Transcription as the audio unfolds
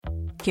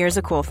Here's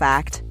a cool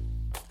fact.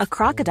 A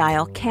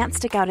crocodile can't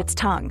stick out its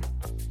tongue.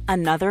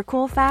 Another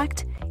cool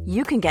fact,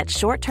 you can get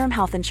short-term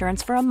health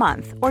insurance for a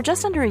month or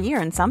just under a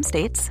year in some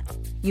states.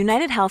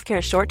 United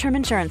Healthcare short-term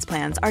insurance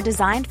plans are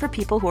designed for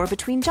people who are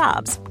between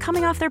jobs,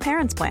 coming off their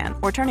parents' plan,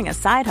 or turning a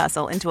side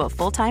hustle into a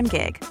full-time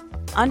gig.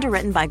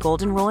 Underwritten by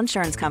Golden Rule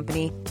Insurance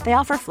Company, they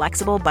offer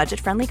flexible,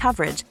 budget-friendly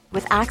coverage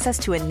with access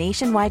to a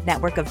nationwide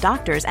network of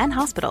doctors and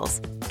hospitals.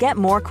 Get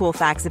more cool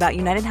facts about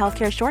United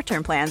Healthcare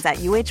short-term plans at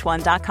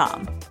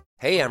uh1.com.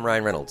 Hey, I'm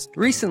Ryan Reynolds.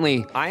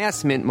 Recently, I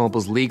asked Mint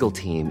Mobile's legal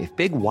team if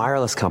big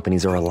wireless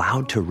companies are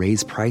allowed to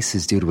raise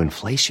prices due to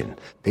inflation.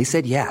 They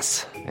said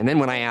yes. And then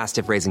when I asked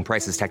if raising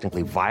prices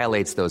technically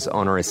violates those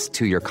onerous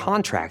two-year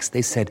contracts,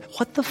 they said,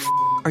 "What the f***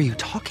 are you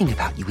talking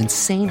about, you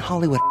insane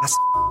Hollywood ass?"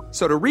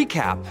 So to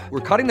recap,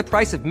 we're cutting the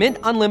price of Mint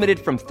Unlimited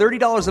from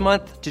 $30 a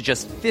month to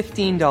just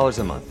 $15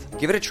 a month.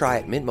 Give it a try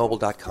at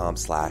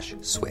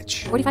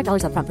mintmobile.com/switch.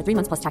 $45 up front for 3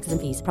 months plus taxes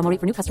and fees. Promo rate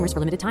for new customers for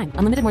limited time.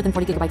 Unlimited more than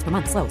 40 gigabytes per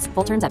month. Slows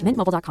full terms at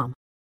mintmobile.com.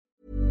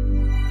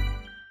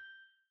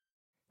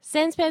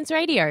 Sanspants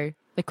Radio.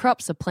 The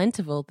crops are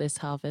plentiful this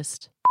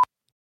harvest.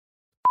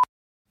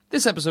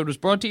 This episode was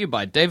brought to you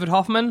by David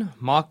Hoffman,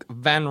 Mark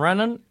Van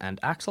Rennen, and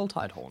Axel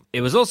Tidehorn.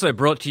 It was also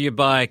brought to you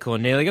by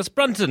Cornelius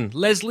Brunton,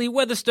 Leslie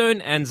Weatherstone,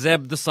 and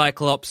Zeb the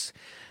Cyclops.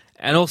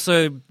 And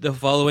also the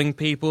following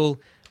people,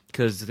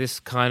 because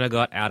this kind of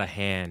got out of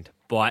hand.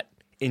 But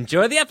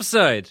enjoy the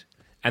episode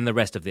and the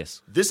rest of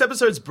this. This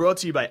episode's brought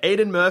to you by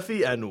Aidan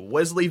Murphy and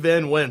Wesley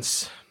Van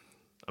Wentz.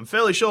 I'm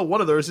fairly sure one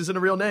of those isn't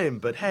a real name,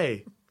 but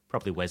hey.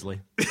 Probably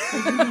Wesley.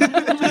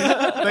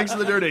 Thanks for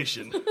the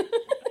donation.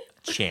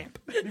 Champ.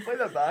 Can you play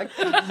that back?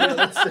 Yeah,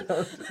 that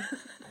sounds...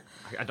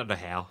 I don't know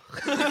how.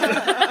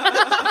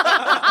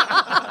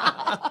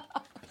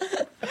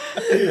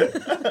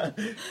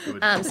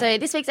 So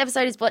this week's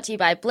episode is brought to you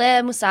by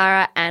Blair,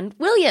 Musara, and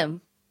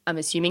William. I'm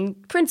assuming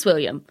Prince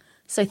William.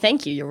 So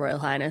thank you, Your Royal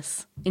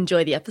Highness.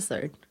 Enjoy the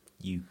episode.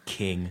 You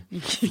king.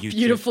 You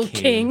beautiful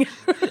king.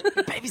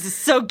 Babies are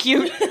so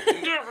cute.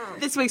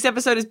 This week's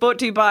episode is brought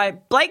to you by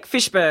Blake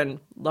Fishburne,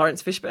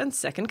 Lawrence Fishburne's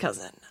second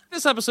cousin.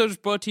 This episode is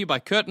brought to you by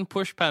Curtin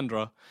Push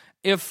Pandra.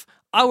 If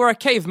I were a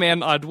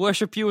caveman, I'd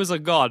worship you as a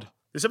god.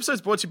 This episode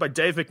is brought to you by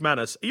Dave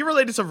McManus. Are you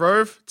related to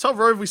Rove? Tell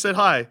Rove we said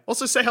hi.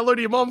 Also say hello to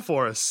your mom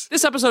for us.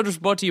 This episode was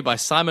brought to you by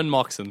Simon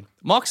Moxon.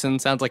 Moxon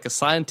sounds like a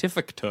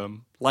scientific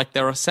term, like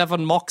there are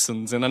 7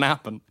 Moxons in an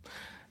apple.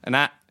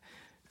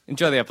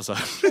 Enjoy the episode.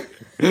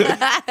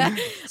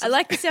 I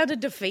like the sound of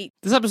defeat.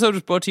 This episode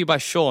was brought to you by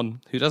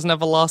Sean, who doesn't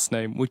have a last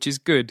name, which is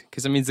good,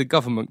 because it means the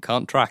government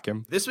can't track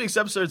him. This week's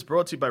episode is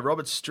brought to you by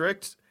Robert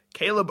Strict,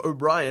 Caleb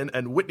O'Brien,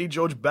 and Whitney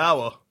George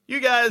Bauer. You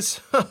guys,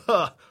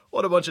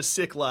 what a bunch of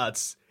sick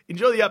lads.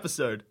 Enjoy the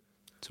episode.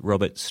 It's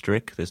Robert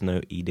Strick, there's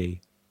no ED.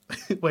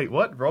 Wait,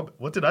 what?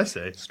 What did I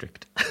say?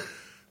 Strict.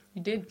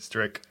 You did.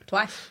 Strick.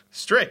 Twice.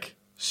 Strick.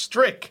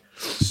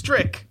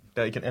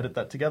 Now you can edit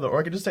that together, or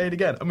I can just say it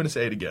again. I'm going to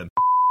say it again.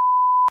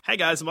 Hey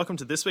guys, and welcome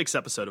to this week's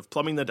episode of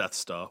Plumbing the Death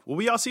Star, where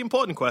we ask the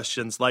important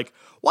questions like,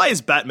 why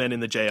is Batman in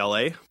the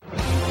JLA?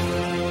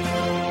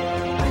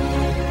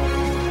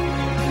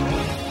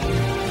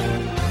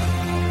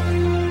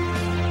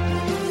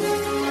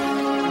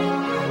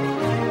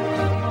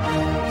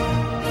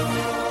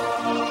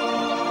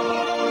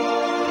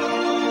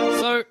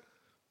 So,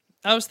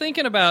 I was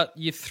thinking about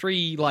your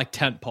 3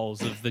 tent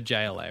poles of the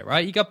JLA,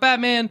 right? You got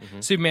Batman,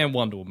 Superman,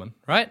 Wonder Woman,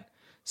 right?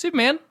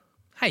 Superman,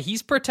 hey,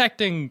 he's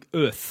protecting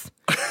Earth.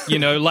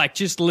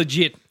 Just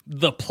legit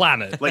the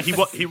planet. Like he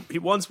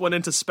once went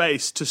into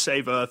space to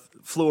save Earth,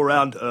 flew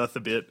around Earth a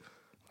bit,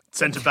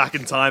 sent it back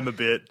in time a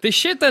bit. The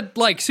shit that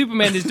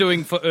Superman is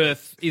doing for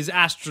Earth is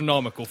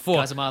astronomical.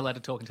 Guys, am I allowed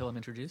to talk until I'm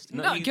introduced?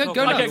 No, go Okay,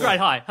 nuts. great.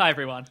 Hi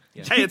everyone.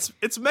 Yeah. Hey,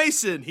 it's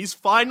Mason. He's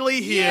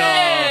finally here.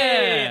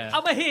 Yeah!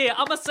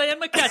 I'm saying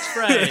my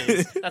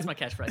catchphrase. That's my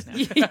catchphrase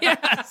now.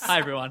 Yes. Hi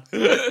everyone.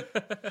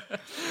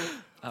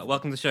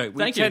 Welcome to the show. We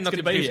Thank you. tend It's not to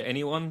good to be introduce here.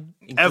 anyone,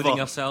 including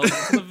ourselves,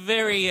 until the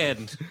very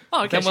end.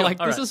 Oh, okay, Then we're sure. like,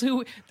 All this right.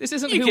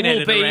 isn't You who can we'll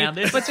edit be, around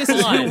it. but this It's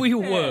is who fine. we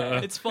were.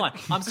 It's fine.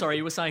 I'm sorry,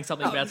 you were saying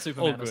something about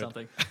Superman or good.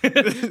 something.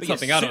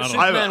 Something, I don't know.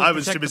 Superman I will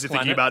was too protect busy the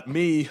thinking planet. about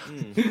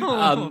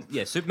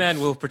me.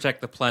 Superman will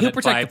protect the planet He'll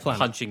protect by the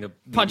planet.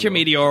 punching a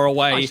meteor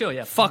away, Oh, sure,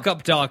 yeah. fuck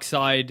up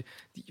Darkseid,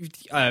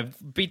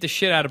 beat the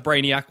shit out of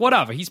Brainiac,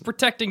 whatever. He's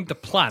protecting the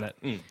planet,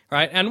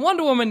 right? And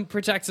Wonder Woman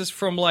protects us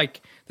from,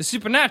 the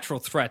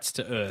supernatural threats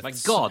to Earth.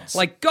 Like gods.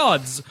 Like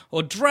gods,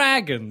 or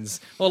dragons,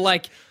 or,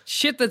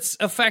 shit that's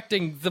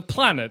affecting the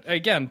planet,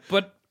 again.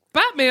 But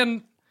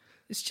Batman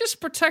is just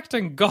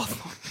protecting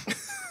Gotham.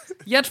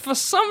 Yet, for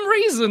some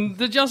reason,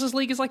 the Justice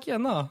League is like, yeah,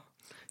 no.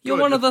 You're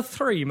Good. one of the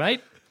 3,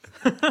 mate.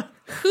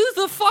 Who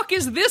the fuck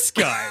is this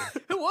guy?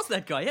 Who was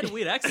that guy? He had a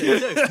weird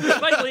accent too.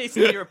 Vaguely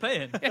Eastern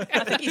European.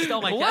 I think he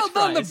stole my Well catchphrase.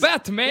 done, the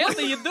Batman. What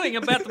are you doing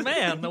about the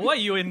man? Why are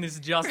you in this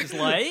Justice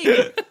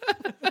League?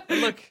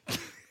 Look,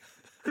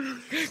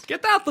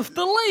 Get out of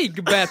the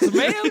league,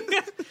 Batman.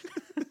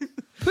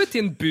 Put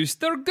in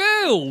Booster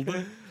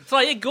Gold.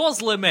 Freie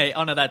Goslemate.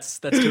 Oh no, that's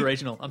too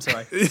regional. I'm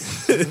sorry.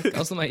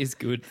 Goslemate is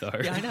good though.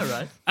 Yeah, I know,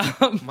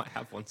 right? Might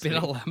have one. Bit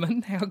of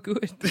lemon, how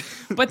good.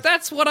 But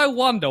that's what I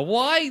wonder.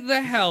 Why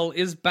the hell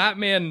is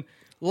Batman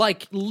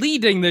like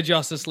leading the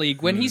Justice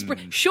League when he's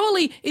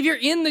surely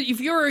if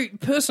you're a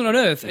person on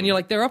Earth and you're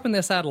like they're up in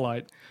their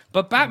satellite,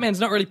 but Batman's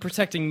not really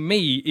protecting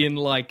me in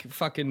like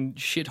fucking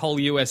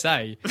shithole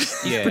USA.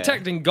 He's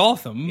protecting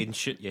Gotham,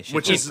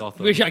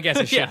 Gotham. which I guess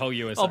is shithole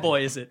USA. Oh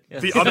boy, is it?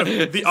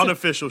 The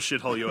unofficial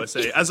shithole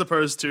USA, as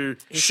opposed to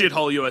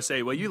shithole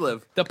USA where you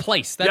live. The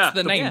place, that's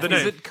the name.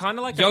 Is it kind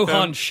of like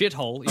Johann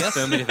Shithole? Yes.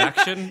 affirmative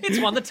action? It's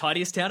won the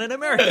tidiest town in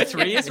America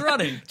 3 years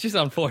running. Just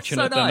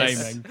unfortunate So nice.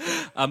 the naming.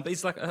 But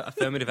it's like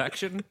affirmative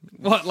action.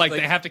 What, like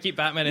they have to keep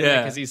Batman in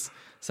there because he's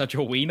such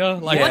a wiener?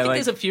 Like, Well, I think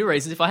there's a few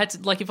reasons. If I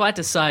had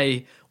to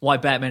say why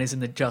Batman is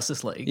in the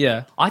Justice League,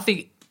 I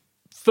think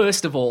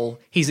first of all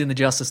he's in the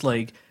Justice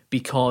League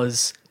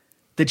because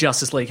the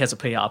Justice League has a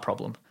PR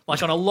problem,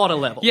 like on a lot of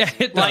levels. Yeah,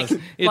 it does.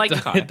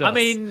 It does. I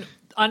mean,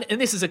 and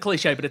this is a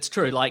cliche, but it's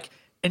true. Like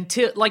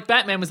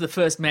Batman was the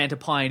first man to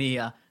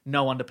pioneer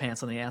no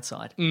underpants on the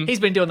outside. He's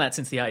been doing that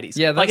since the 80s.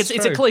 Yeah, that's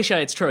it's a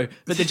cliche, it's true.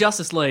 But the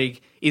Justice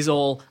League is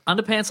all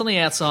underpants on the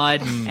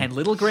outside and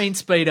little green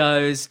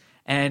Speedos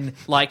and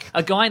like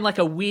a guy in like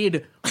a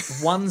weird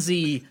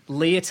onesie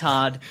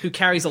leotard who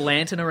carries a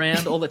lantern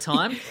around all the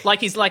time. Like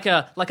he's like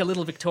a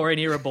little Victorian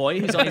era boy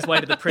who's on his way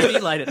to the privy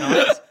late at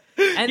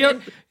night.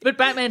 But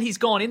Batman, he's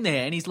gone in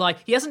there and he's like,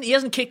 he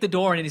hasn't kicked the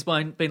door in and he's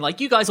been like,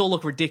 you guys all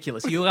look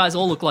ridiculous. You guys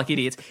all look like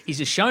idiots. He's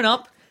just shown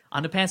up,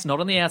 underpants not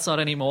on the outside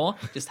anymore,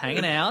 just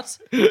hanging out.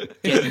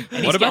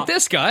 What about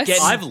this, guys?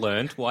 I've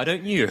learned. Why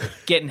don't you?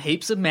 Getting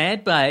heaps of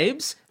mad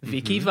babes,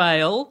 Vicky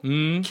Vale,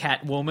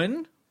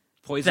 Catwoman,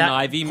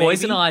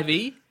 Poison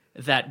Ivy,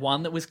 that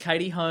one that was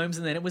Katie Holmes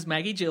and then it was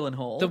Maggie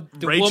Gyllenhaal.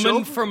 The Rachel?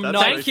 woman from That's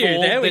Nightfall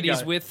right. There we that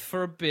he's go. with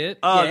for a bit.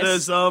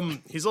 Yes. There's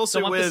he's also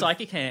the one with with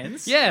psychic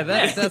hands. Yeah,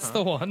 that's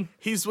the one.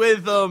 he's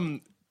with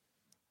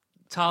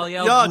Talia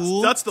al yeah,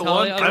 Ghul. that's the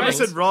one. Talia I al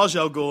almost Ghul. said Raj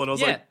Al Ghul, and I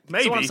was like,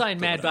 maybe. That's what I'm saying,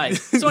 mad babe.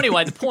 So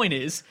anyway, the point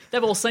is,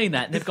 they've all seen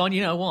that and they've gone,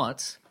 you know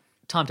what?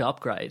 Time to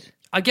upgrade.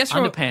 I guess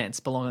from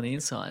Underpants belong on the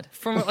inside.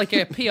 like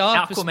a PR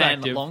Aquaman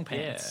perspective. long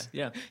pants.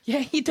 Yeah. Yeah,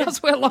 he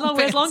does wear long Wears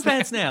pants. long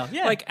pants now.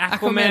 Yeah. Like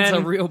Aquaman's a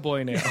Aquaman, real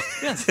boy now.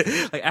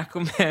 like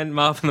Aquaman,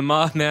 Marvin the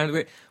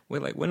Martian.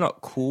 We're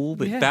not cool,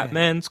 but Yeah.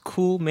 Batman's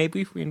cool.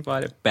 Maybe if we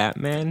invited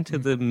Batman to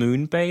the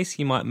moon base,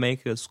 he might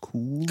make us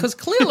cool. Because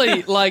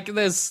clearly, like,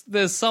 there's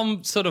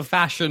some sort of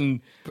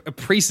fashion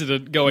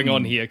precedent going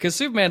on here. Because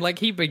Superman, like,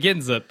 he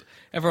begins it.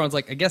 Everyone's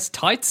like, I guess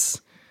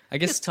tights. I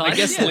guess tights,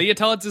 yeah.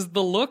 leotards is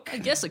the look. I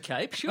guess a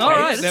cape, sure. All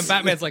right, then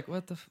Batman's like,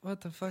 what the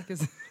fuck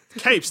is?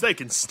 Capes, they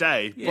can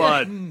stay,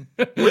 but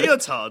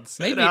leotards,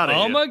 Maybe get out of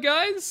armor, here.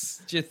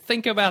 guys? Did you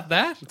think about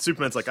that?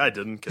 Superman's like, I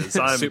didn't, because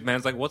I'm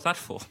Superman's like, what's that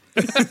for?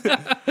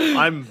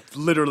 I'm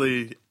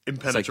literally It's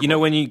impenetrable. like, you know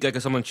when you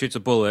like someone shoots a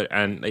bullet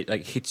and it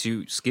like hits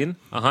you skin,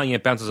 and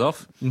it bounces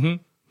off.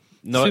 Mm-hmm.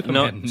 No,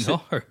 Superman,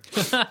 no.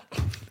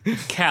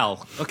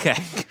 Cal.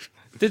 Okay.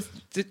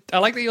 I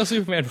like that your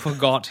Superman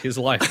forgot his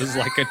life as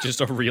like just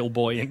a real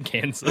boy in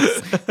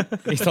Kansas.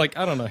 He's like,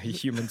 I don't know how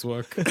humans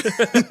work.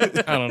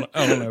 I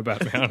don't know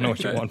Batman. I don't know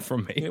what you want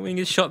from me. When you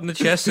get shot in the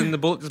chest and the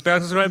bullet just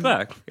bounces right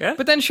back. Yeah.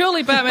 But then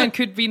surely Batman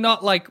could be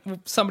not like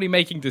somebody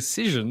making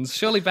decisions.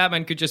 Surely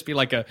Batman could just be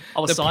like a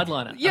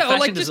sideliner, yeah, a or fashion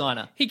like just,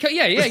 designer.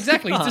 Yeah,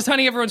 exactly. He's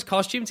designing everyone's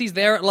costumes. He's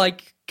there at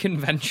like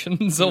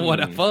conventions or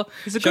whatever,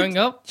 showing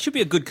up. Should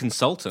be a good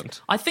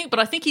consultant. I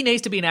think he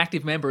needs to be an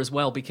active member as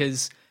well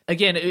because,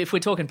 again, if we're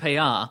talking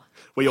PR...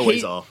 We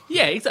always are.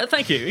 Yeah,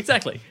 thank you,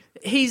 exactly.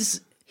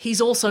 He's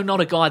also not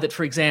a guy that,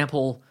 for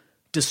example,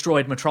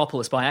 destroyed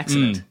Metropolis by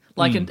accident.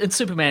 And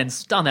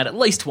Superman's done that at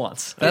least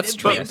once. That's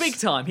true. Big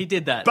time, he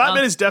did that.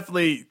 Batman is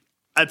definitely,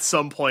 at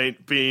some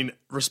point, being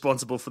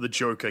responsible for the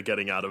Joker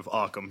getting out of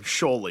Arkham,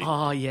 surely.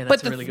 Oh, yeah,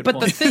 that's a really good point.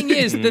 But the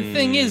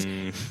thing is,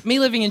 me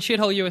living in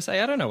shithole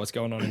USA, I don't know what's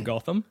going on in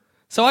Gotham.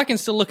 So I can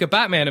still look at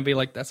Batman and be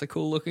like, that's a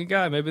cool looking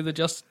guy. Maybe the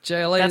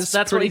JLA is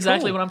That's pretty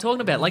exactly cool. what I'm talking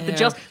about. Like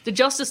the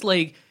Justice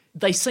League,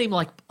 they seem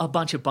like a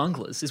bunch of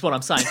bunglers, is what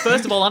I'm saying.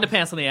 First of all,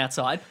 underpants on the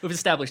outside. We've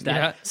established that.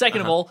 Yeah.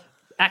 Second of all,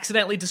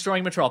 accidentally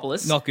destroying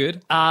Metropolis. Not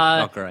good.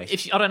 Not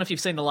great. I don't know if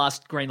you've seen the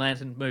last Green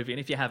Lantern movie, and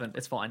if you haven't,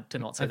 it's fine to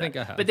not say that. I think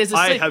I have. But there's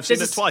I have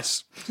seen it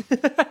twice.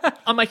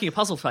 I'm making a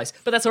puzzled face,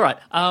 but that's all right.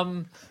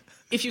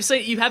 If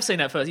you have seen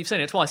that first, you've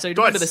seen it twice, so you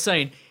remember the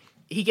scene.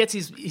 He gets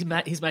his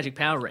magic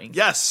power ring.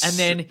 Yes. And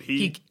then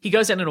he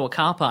goes down into a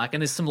car park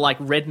and there's some like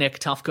redneck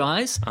tough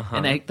guys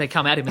and they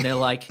come at him and they're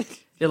like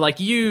they're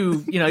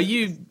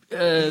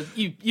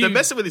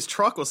messing with his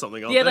truck or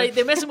something, aren't yeah, they?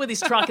 they're messing with his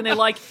truck and they're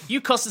like,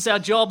 you cost us our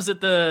jobs at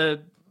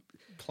the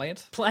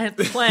Plant?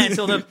 Plant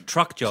or the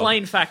Truck job.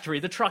 plane factory,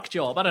 the truck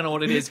job. I don't know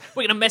what it is.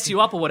 We're going to mess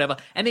you up or whatever.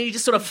 And then he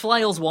just sort of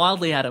flails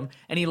wildly at him,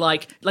 and he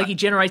he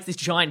generates this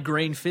giant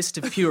green fist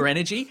of pure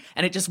energy,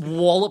 and it just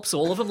wallops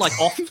all of them like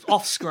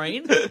off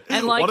screen.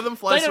 And like one of them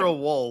flies through a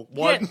wall.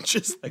 One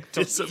just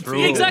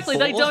disappears. Exactly.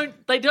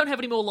 They don't have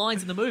any more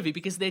lines in the movie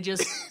because they're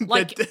just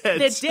like They're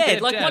they're dead.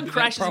 dead. Like They're one dead.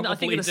 crashes They're in, I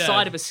think, in the probably side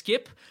dead. of a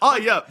skip. Oh,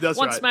 yeah, that's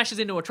One right. smashes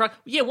into a truck.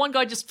 Yeah, one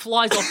guy just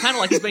flies off panel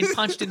like he's been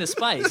punched into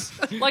space.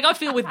 Like, I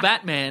feel with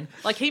Batman,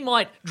 like, he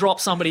might drop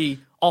somebody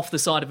off the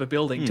side of a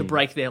building to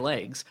break their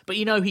legs, but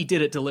you know he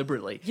did it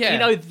deliberately. Yeah. You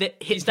know that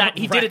he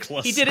did it.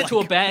 reckless, He did it to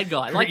a bad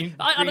guy. Green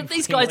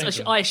These Green guys,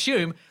 Lantern. I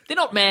assume, they're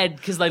not mad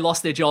because they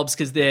lost their jobs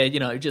because they're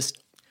just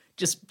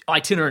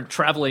itinerant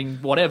traveling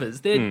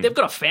whatevers. They've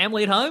got a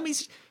family at home.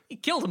 He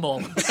killed them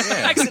all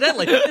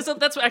accidentally.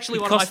 That's actually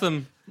one Cost of my.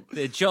 them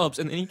their jobs,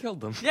 and then he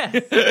killed them.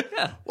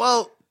 Yeah.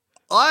 Well,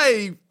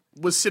 I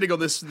was sitting on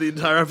this the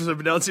entire episode,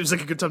 but now it seems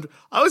like a good time to...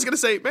 I was going to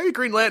say, maybe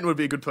Green Lantern would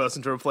be a good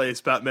person to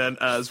replace Batman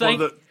as one of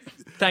the...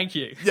 Thank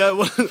you. Yeah,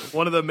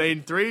 one of the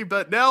main three,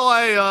 but now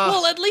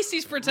Well, at least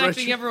he's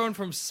protecting Rich- everyone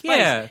from space.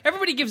 Yeah.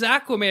 Everybody gives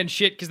Aquaman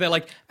shit because they're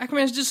like,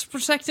 Aquaman's just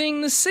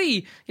protecting the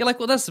sea. You're like,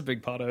 well, that's a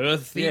big part of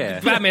Earth. Yeah.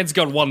 Batman's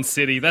got one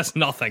city. That's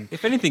nothing.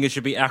 If anything, it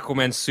should be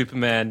Aquaman,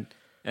 Superman,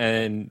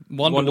 and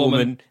Wonder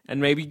Woman. and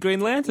maybe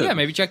Green Lantern. Yeah,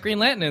 maybe chuck Green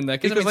Lantern in there.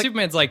 Because Because, like,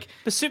 Superman's like...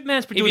 But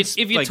Superman's If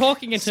you're like,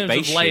 talking in terms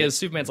space of layers, shit.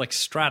 Superman's like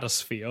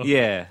stratosphere.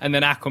 Yeah. And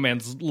then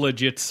Aquaman's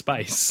legit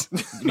space.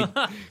 Green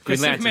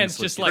Superman's Lantern's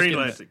just legit. like... Green in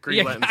Lantern. the- Green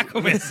yeah, Lantern's-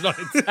 Aquaman's not...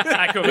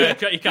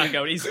 Aquaman, he can't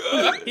go. He's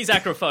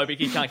acrophobic.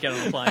 He can't get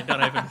on the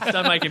plane.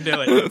 Don't make him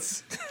do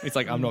it. He's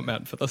like, I'm not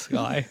meant for this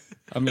guy.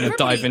 I'm going to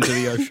dive into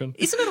the ocean.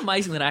 Isn't it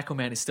amazing that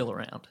Aquaman is still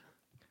around?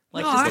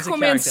 Like, No, just as a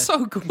Aquaman's character.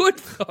 so good,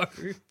 though.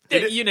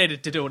 You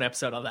needed to do an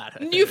episode on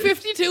that. New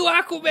 52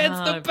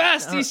 Aquaman's the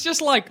best. no. He's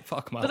just like,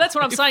 fuck my But that's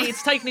what I'm life. saying.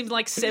 It's taken him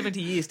like 70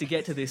 years to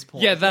get to this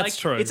point. Yeah, that's Like,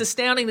 true. It's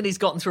astounding that he's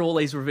gotten through all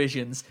these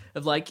revisions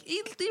of like,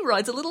 he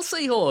rides a little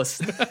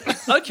seahorse.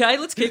 Okay,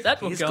 let's keep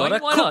that one He's going.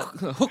 got a Why not?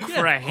 hook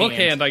for a hand. Hook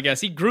hand, I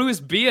guess. He grew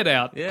his beard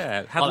out.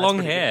 Yeah, had Oh, that's long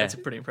pretty good. hair. That's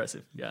pretty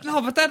impressive. Yeah.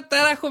 No, but that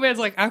Aquaman's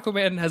like,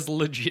 Aquaman has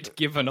legit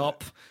given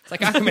up. It's like,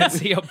 Aquaman's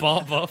here,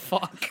 barber,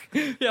 fuck.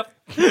 Yep.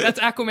 That's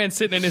Aquaman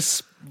sitting in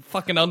his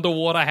fucking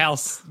underwater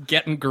house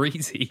getting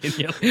greasy. And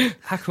you're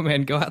like,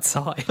 Aquaman, go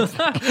outside.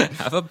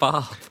 Have a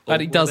bath.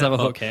 But he does have a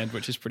Whatever. hook hand,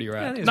 which is pretty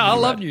rad. Yeah, it is No, I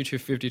pretty love rad. New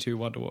 52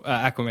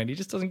 Aquaman. He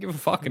just doesn't give a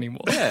fuck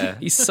anymore. Yeah.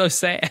 He's so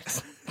sad.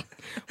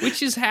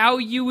 Which is how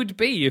you would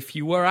be if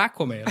you were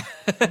Aquaman.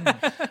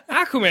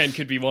 Aquaman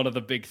could be one of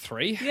the big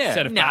three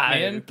instead of No.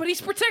 Batman. But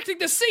he's protecting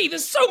the sea.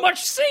 There's so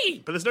much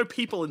sea. But there's no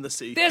people in the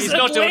sea. There's He's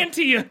not doing-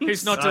 Atlanteans.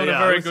 He's not Oh, doing yeah, a I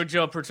very was- good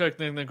job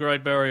protecting the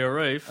Great Barrier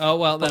Reef. Oh,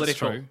 well, that's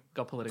Political. true.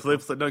 Got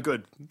political. No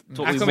good. That's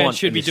what we Aquaman want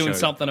should in be this doing show.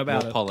 something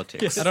about More it.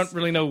 politics. I don't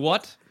really know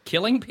what.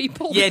 Killing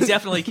people? Yeah,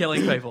 definitely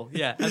killing people.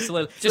 Yeah,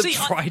 absolutely. Just see,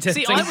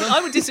 tridenting I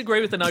them. would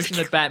disagree with the notion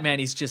that Batman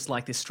is just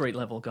like this street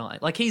level guy.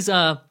 Like he's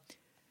on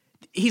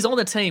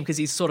the team because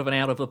he's sort of an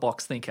out of the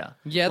box thinker.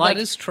 Yeah, like,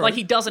 that is true. Like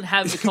he doesn't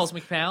have the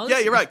cosmic powers. Yeah,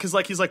 you're right, because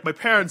he's like, my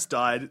parents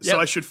died, so Yep.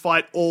 I should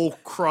fight all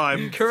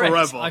crime Correct.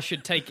 forever. I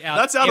should take out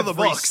That's out of the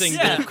every box.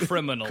 single Yeah.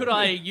 criminal. Could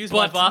I use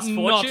my But vast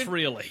fortune? Not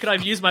really. Could I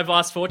use my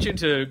vast fortune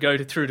to go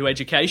through to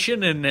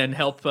education and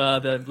help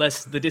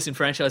the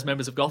disenfranchised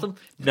members of Gotham?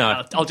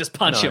 No. I'll just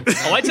punch him.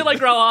 I'll wait till they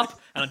grow up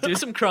and I'll do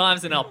some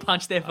crimes and I'll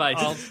punch their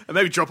faces. And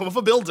maybe drop them off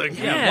a building.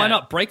 Yeah, why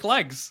not break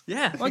legs?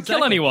 Yeah, Won't exactly.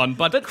 kill anyone,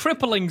 but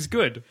crippling's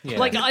good. Yeah.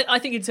 Like I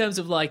think in terms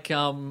of like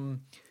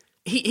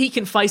he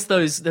can face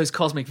those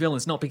cosmic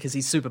villains not because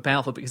he's super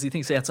powerful, because he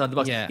thinks outside the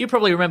box. Yeah. You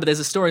probably remember there's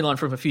a storyline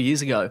from a few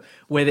years ago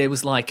where there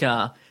was like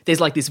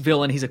there's like this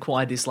villain, he's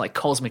acquired this like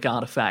cosmic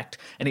artifact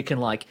and it can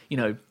like, you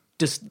know,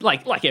 just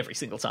like every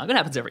single time. It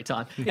happens every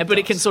time. But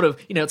it can sort of,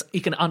 you know,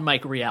 it can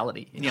unmake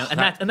reality. You know,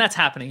 and that's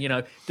happening. You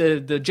know,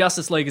 the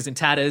Justice League is in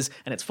tatters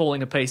and it's falling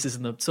to pieces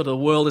and the sort of the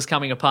world is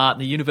coming apart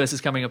and the universe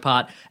is coming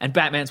apart and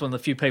Batman's one of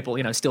the few people,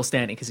 you know, still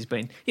standing because he's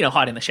been, you know,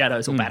 hiding in the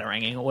shadows or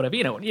bataranging or whatever.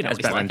 You know As what he's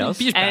Batman like. does.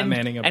 He's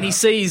Batmaning And he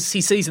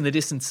sees in the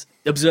distance,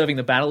 observing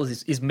the battle,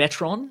 is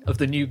Metron of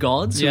the New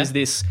Gods, who Yeah.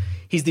 is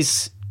he's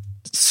this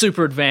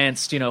super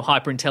advanced, you know,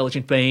 hyper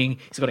intelligent being.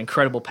 He's got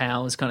incredible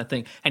powers, kind of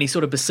thing, and he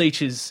sort of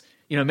beseeches,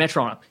 you know,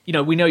 Metron, you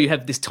know, we know you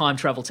have this time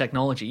travel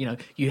technology. You know,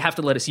 you have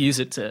to let us use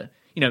it to,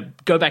 you know,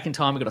 go back in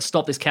time. We've got to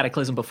stop this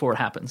cataclysm before it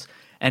happens.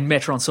 And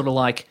Metron's sort of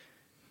like,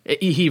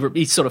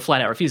 he sort of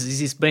flat out refuses. He's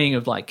this being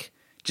of like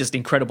just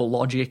incredible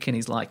logic, and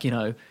he's like, you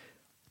know,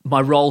 my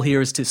role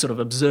here is to sort of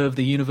observe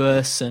the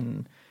universe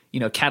and, you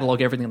know,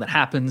 catalog everything that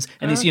happens.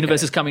 And this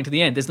universe is coming to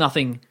the end. There's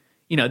nothing,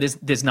 you know,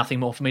 there's nothing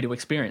more for me to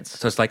experience.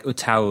 So it's like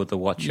Utao the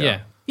Watcher.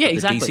 Yeah. Yeah, the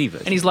exactly. DC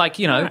version. And he's like,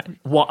 you know,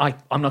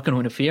 I'm not going to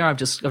interfere. I've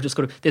just got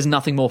to. There's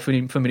nothing more for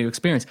me to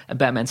experience. And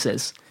Batman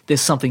says,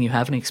 "There's something you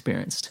haven't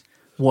experienced.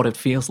 What it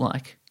feels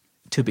like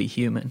to be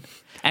human."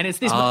 And it's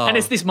this, but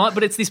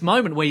it's this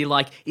moment where you're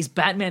like, is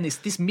Batman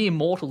this mere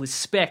mortal, this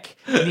speck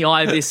in the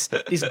eye of this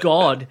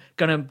god,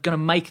 gonna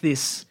make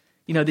this,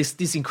 you know,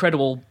 this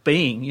incredible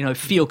being, you know,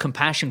 feel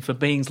compassion for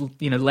beings,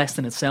 you know, less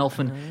than itself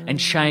and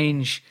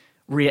change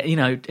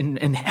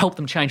and help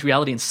them change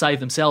reality and save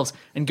themselves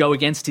and go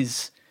against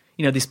his,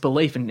 this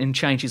belief and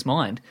change his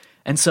mind.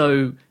 And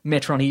so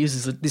Metron, he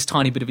uses this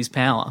tiny bit of his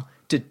power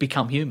to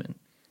become human.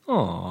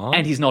 Aww.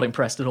 And he's not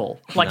impressed at all.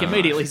 Like,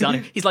 immediately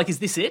he's like, is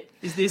this it?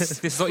 Is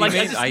this what like, you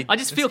mean? I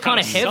just feel kind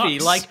of heavy.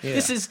 sucks. Like,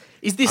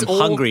 is this I'm all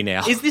hungry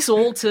now. Is this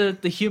all to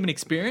the human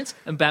experience?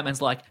 And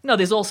Batman's like, no,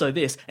 there's also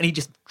this. And he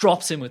just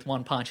drops him with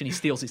one punch and he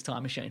steals his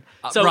time machine.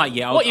 So right,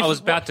 yeah. I was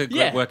about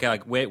to work out,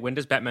 like, when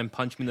does Batman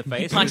punch him in the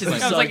face? He punches him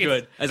so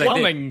good. It's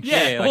plumbing.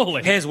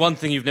 Here's one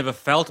thing you've never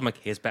felt. I'm like,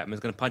 here's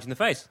Batman's going to punch in the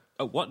face.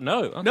 Oh, what?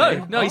 No. Okay.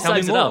 No, he Tell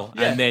me saves it more. up.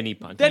 Yeah. And then he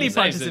punches. Then he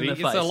punches him in the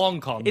face. It's a long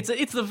con. It's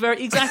the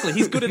very exactly.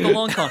 He's good in the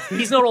long con.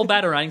 He's not all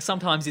batarang.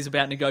 Sometimes he's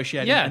about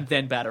negotiating and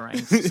then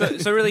batarangs.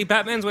 So really,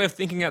 Batman's way of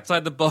thinking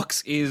outside the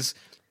box is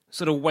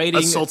sort of waiting,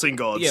 assaulting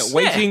gods. Yeah,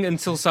 waiting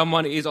until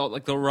someone is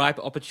like the ripe,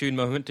 opportune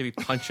moment to be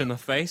punched in the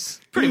face.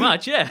 Pretty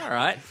much, yeah. All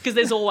right, because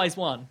there's always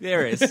one.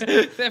 There is.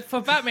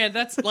 For Batman,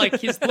 that's like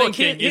his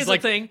thinking. Here's He's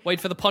like, the thing.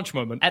 wait for the punch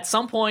moment. At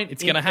some point,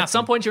 it's going to happen. At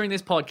some point during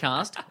this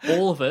podcast,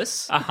 all of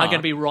us are going to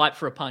be ripe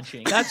for a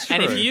punching. That's true.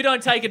 And if you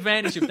don't take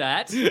advantage of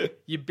that,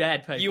 you're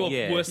bad people. You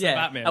are worse than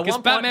Batman. Because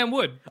At Batman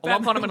would. At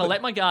one point, I'm going to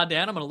let my guard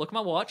down. I'm going to look at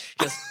my watch.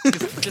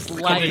 Just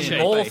lay in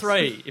all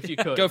three, if you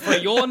could. Go for a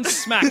yawn,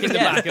 smack in the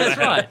back of the that's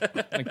head. right.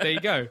 Like, there you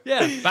go.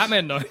 Yeah.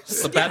 Batman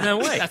knows. The Batman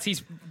way. That's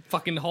his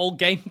fucking whole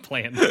game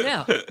plan.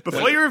 Yeah.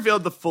 Before you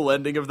revealed the full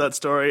ending of that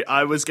story,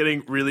 I was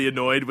getting really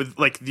annoyed with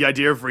like the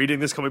idea of reading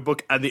this comic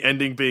book and the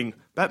ending being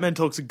Batman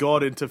talks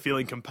God into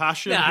feeling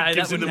compassion, Nah,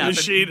 gives that him the wouldn't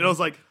machine, and I was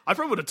like, I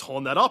probably would have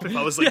torn that up if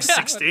I was like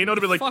 16. I would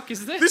have been like, fuck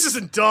is this? This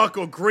isn't dark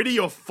or gritty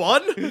or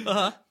fun.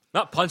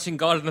 Not punching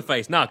God in the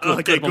face. Nah, good.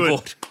 Okay, good. I'm on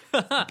board.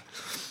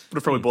 Would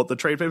have probably bought the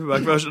trade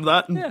paperback version of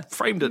that and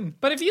framed it.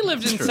 But if you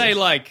lived in,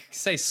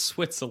 say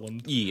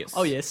Switzerland. Yes.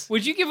 Oh, yes.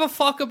 Would you give a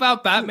fuck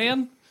about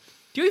Batman?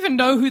 Do you even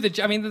know who they're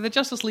the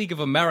Justice League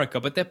of America,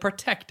 but they're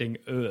protecting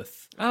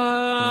Earth.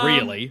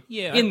 Really?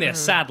 Yeah. In their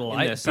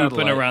satellite,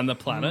 booping around the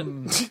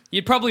planet.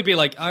 You'd probably be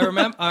like, I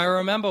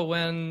remember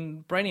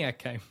when Brainiac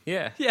came.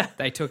 Yeah. Yeah.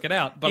 They took it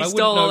out. But He I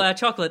stole wouldn't all know. our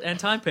chocolate and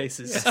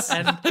timepieces,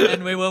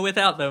 and we were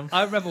without them.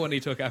 I remember when he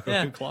took our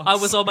Yeah. cuckoo clocks. I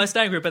was almost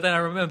angry, but then I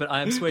remembered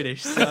I am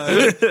Swedish, so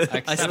I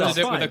accepted stopped.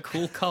 it with a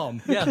cool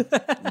calm. yeah.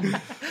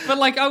 But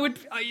like,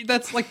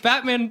 that's like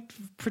Batman.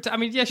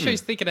 Sure,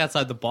 he's thinking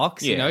outside the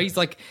box. You Yeah.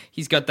 know,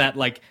 he's got that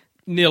like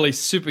nearly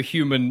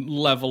superhuman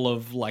level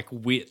of like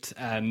wit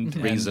and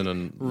Reason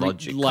and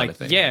logic like kind of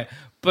thing. yeah.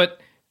 But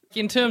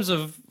in terms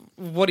of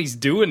what he's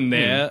doing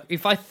there,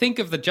 if I think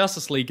of the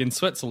Justice League in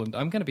Switzerland,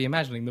 I'm going to be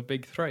imagining the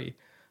big three.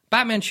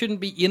 Batman shouldn't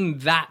be in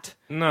that.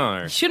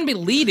 No. He shouldn't be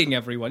leading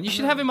everyone. You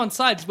should have him on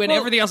sides when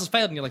everything else has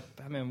failed, and you're like,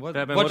 Batman, what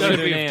Batman, should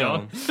do we we have now?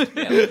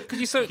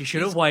 done? You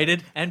should have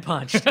waited and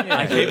punched.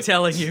 I keep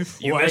telling you,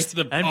 You wait missed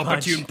the and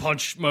opportune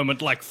punch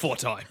moment like 4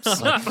 times.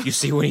 You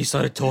see when he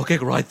started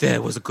talking, right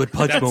there was a good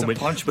punch That's a moment.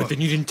 punch but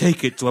then you didn't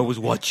take it, so I was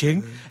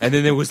watching, and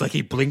then there was like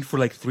he blinked for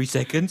like 3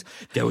 seconds.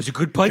 That was a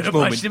good punch Could've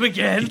moment. punched him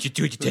again. Did you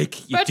do it? You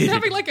take? You Imagine did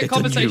having it. like a That's on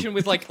you. conversation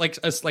with like a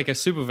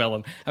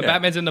supervillain, and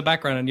Batman's in the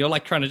background, and you're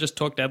like trying to just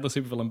talk down the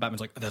supervillain.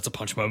 Batman's like, "That's a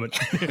punch moment."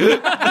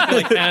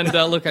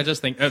 Look, I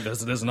just think, oh,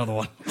 there's another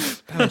one.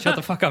 Batman, shut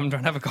the fuck up! I'm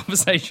trying to have a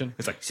conversation.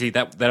 It's like, see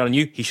that on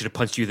you? He should have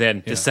punched you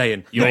then. Just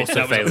saying. You Mate,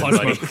 also that was a failed,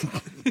 punch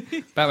buddy.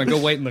 moment. Batman, go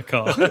wait in the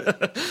car.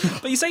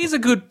 But you say he's a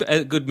good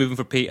movement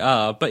for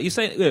PR. But you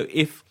say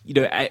if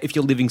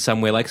you're living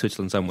somewhere like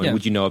Switzerland, somewhere,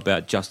 would you know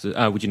about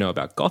Would you know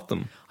about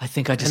Gotham? I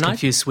think I just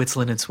confused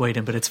Switzerland and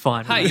Sweden, but it's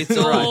fine. Hey, it's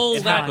all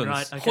It's that fine,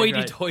 right? Okay,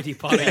 hoity-toity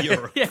part of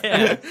Europe.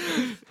 Yeah.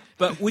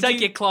 But would Take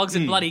your clogs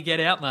and bloody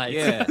get out, mate.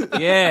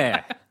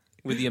 Yeah.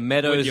 With your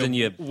meadows Your and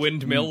your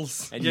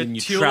windmills, and your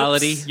tulips.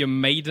 neutrality. your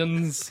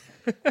maidens.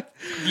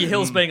 Your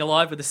hills being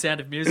alive with the sound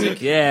of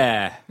music.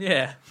 Yeah.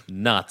 Yeah.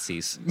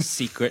 Nazis.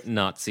 Secret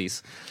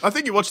Nazis. I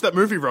think you watched that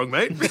movie wrong,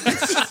 mate.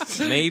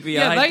 Maybe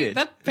Yeah, I did.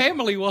 that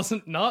family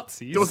wasn't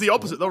Nazis. It was the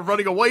opposite. They were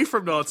running away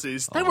from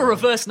Nazis. They were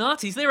reverse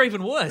Nazis. They're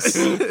even worse.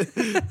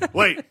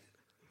 Wait,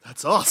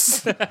 that's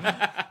us.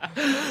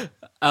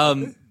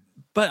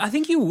 But I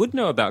think you would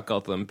know about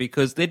Gotham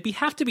because there'd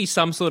have to be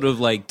some sort of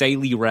like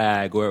daily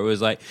rag where it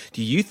was like,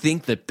 do you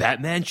think that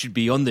Batman should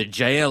be on the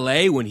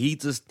JLA when he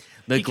just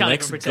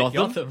neglects even protect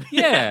Gotham.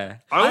 Yeah.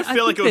 I would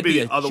feel like it would think be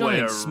there'd the other way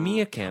giant around.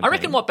 smear campaign. I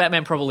reckon what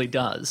Batman probably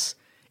does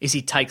is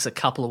he takes a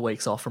couple of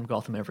weeks off from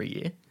Gotham every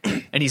year.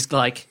 And he's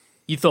like,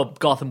 you thought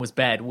Gotham was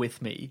bad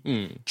with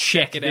me.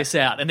 Check this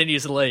out. And then he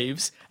just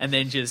leaves and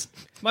then just...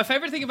 My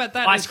favorite thing about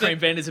that Ice is cream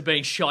vendors are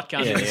being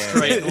shotgunned in the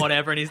street and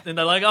whatever. And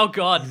they're like, oh,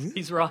 God,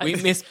 he's right. we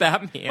miss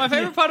Batman. My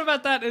favorite part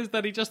about that is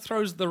that he just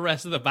throws the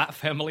rest of the Bat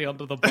family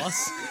under the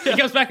bus. He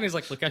comes back and he's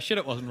like, look, how shit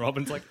it wasn't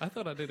Robin's like, I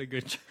thought I did a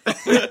good job.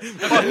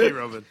 Fuck you,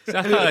 Robin. So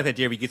I feel like that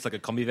Jerry gets like a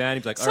combi van.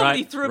 He's like, all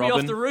Somebody right, threw Robin. me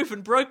off the roof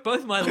and broke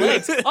both my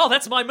legs. Oh,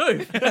 that's my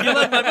move. You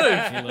learned my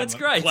move. That's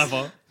great.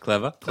 Clever.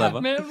 Clever.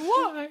 Batman,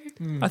 why?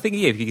 I think,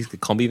 if he gets the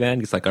combi van,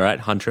 it's like, all right,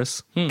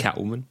 Huntress,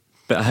 Catwoman,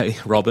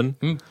 Robin,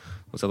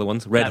 what's the other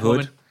ones? Red Catwoman.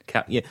 Hood.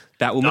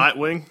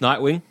 Batwoman.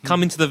 Nightwing.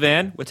 Come into the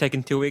van. We're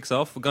taking 2 weeks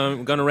off. We're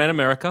going around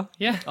America.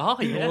 Yeah. Oh,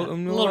 yeah. A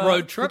little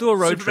road trip. We'll do a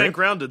road Superman trip.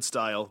 grounded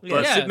style. Yeah,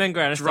 But Superman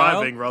grounded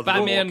driving style. rather than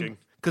Batman- walking.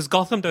 Because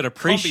Gotham don't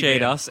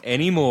appreciate us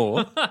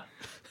anymore.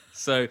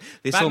 So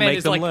this will Batman make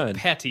is them like learn.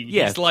 petty.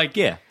 Yeah. He's like,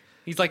 yeah.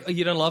 He's like, oh,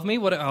 you don't love me?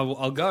 What?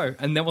 I'll go,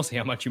 and then we'll see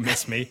how much you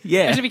miss me.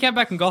 Yeah. Imagine if he came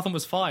back and Gotham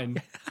was fine.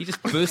 He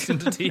just burst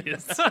into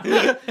tears.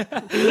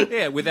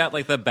 Yeah, without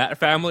like the Bat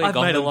family. I've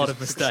made a Gotham lot of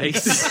just-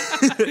 mistakes.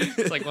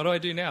 It's like, what do I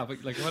do now?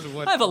 But like,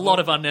 what? I have a lot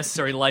of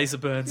unnecessary laser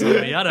burns on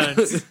me. I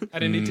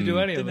didn't need to do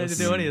any of didn't need this.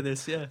 to do any of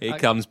this, yeah. He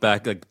comes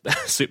back like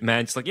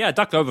Superman, just like, yeah, I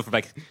ducked over for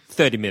like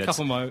 30 minutes.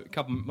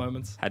 Couple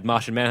moments. Had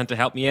Martian Manhunter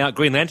help me out.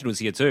 Green Lantern was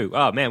here too.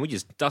 Oh man, we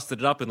just dusted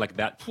it up in like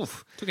about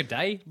Took a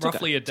day,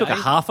 roughly a day. Took a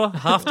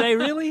half day,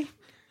 really?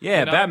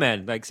 Yeah, You know,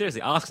 Batman. Like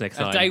seriously, ask next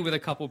A time. day with a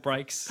couple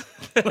breaks.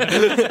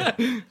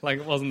 Like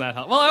it wasn't that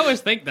hard. Well, I always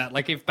think that.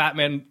 Like if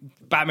Batman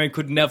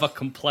could never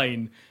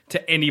complain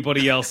to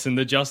anybody else in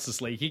the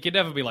Justice League. He could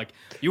never be like,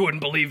 you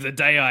wouldn't believe the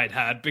day I'd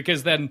had,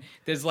 because then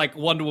there's like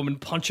Wonder Woman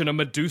punching a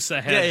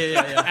Medusa head,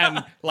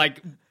 and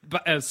like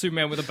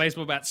Superman with a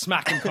baseball bat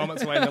smacking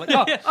comets away. And they're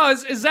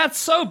like, is that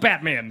so,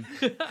 Batman?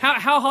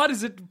 How hard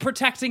is it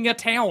protecting a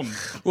town?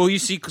 Well, you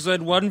see, because I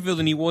had one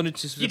villain, he wanted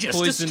to You just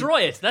poison.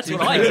 destroy it. That's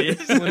what I did.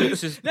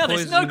 Now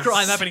there's no poison-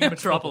 crime happening in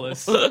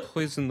Metropolis.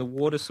 Poison the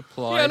water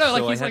supply. Yeah, no,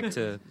 like so he's I had like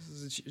to.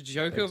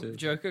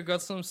 Joker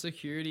got some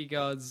security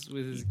guards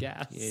with his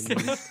gas.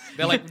 Yeah,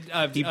 They're like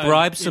he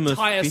bribed some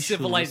entire officials.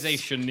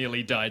 civilization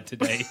nearly died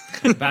today.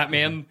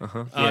 Batman,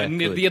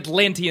 good. the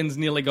Atlanteans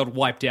nearly got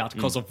wiped out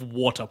because of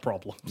water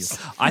problems.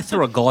 I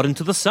threw a god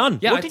into the sun.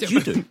 Yeah, what did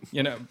you do?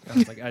 You know, I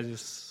was like, I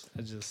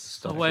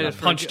just I waited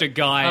for punched a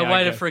guy. I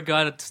waited for a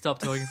guy to stop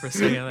talking for a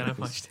second, and then I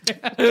punched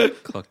him.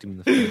 Clocked him in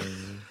the face.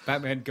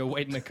 Batman, go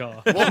wait in the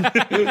car.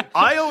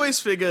 I always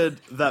figured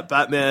that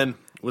Batman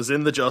was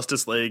in the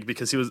Justice League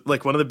because he was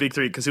like one of the big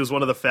three, because he was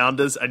one of the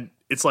founders, and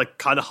it's like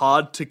kind of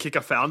hard to kick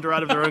a founder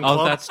out of their own club.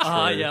 Oh, that's true.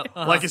 Yeah.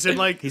 Like it's in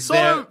like He's so,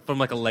 there from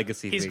like a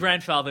legacy. He's thing.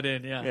 grandfathered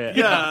in,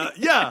 yeah.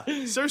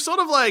 Yeah. So sort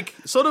of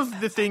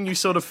the thing you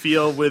sort of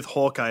feel with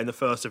Hawkeye in the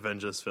first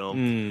Avengers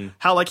film.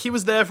 How like he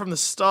was there from the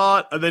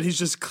start, and then he's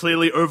just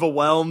clearly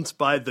overwhelmed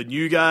by the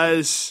new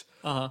guys.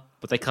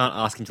 But they can't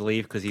ask him to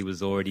leave because he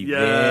was already Yeah,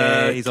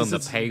 there. He's on the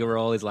 'cause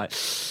payroll. He's like,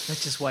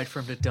 Let's just wait for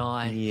him to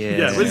die.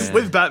 Yeah,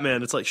 with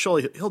Batman, it's like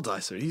surely he'll die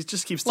soon. He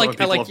just keeps throwing like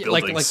people off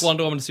like buildings.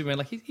 Wonder Woman and Superman.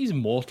 Like he's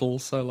mortal,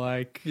 so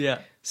like Yeah.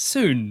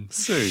 soon,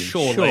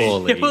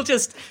 surely. We'll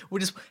just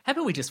how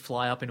about we just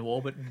fly up into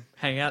orbit and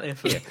hang out there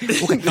for How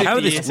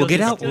this? years? We'll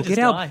get He'll just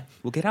die.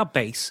 We'll get our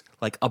base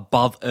like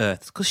above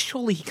Earth because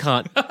surely he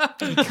can't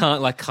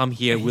like come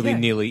here willy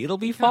nilly. It'll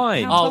be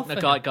fine. Oh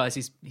no, guys,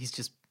 he's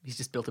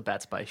just built a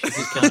bat spaceship.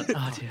 He can't.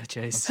 Oh dear,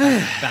 jeez.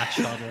 Bat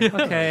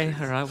shuttle. Okay,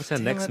 all right. What's our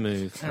next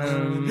move?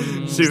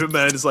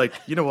 Superman is like,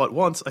 you know what?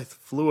 Once I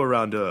flew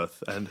around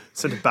Earth and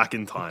sent it back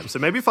in time. So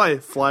maybe if I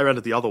fly around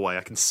it the other way,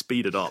 I can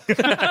speed it up. And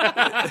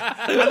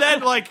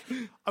then, like,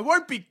 I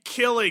won't be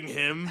killing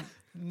him.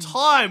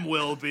 Time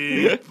will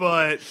be,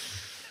 but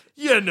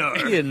you know.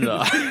 You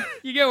know,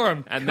 You get where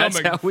I'm and that's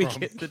coming how we from.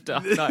 get the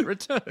Dark Knight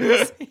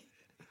Returns.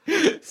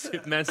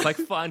 Superman's like,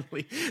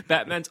 finally,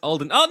 Batman's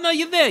old and, oh no,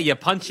 you're there. You're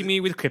punching me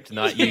with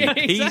kryptonite, you Yeah,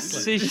 piece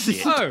exactly. of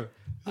shit. Oh,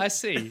 I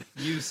see.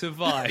 You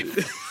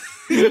survived.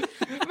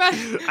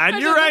 And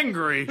you're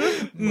angry.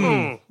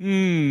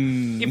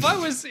 If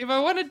I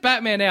wanted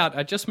Batman out,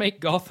 I'd just make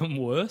Gotham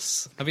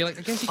worse. I'd be like,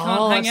 I guess you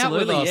can't hang out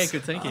with absolutely. us. Yeah,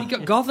 good thinking. You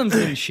got Gotham's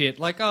and shit.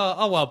 Like,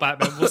 oh well,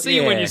 Batman. We'll see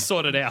you when Yeah. you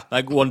sort it out.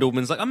 Like Wonder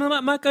Woman's like, I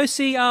might go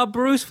see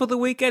Bruce for the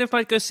weekend. If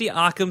I go see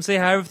Arkham, see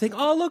how everything.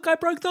 Oh look, I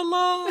broke the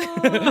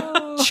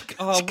law.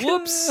 Oh,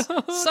 whoops.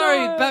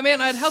 Sorry,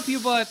 Batman. I'd help you,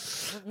 but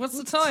what's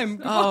the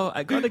time? Oh,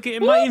 I gotta get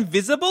in my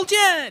invisible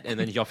jet. And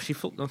then off she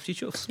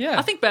chuffs. Yeah.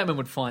 I think Batman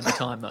would find the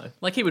time though.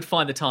 Like he would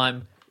find the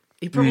time.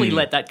 He'd probably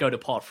let that go to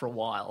pot for a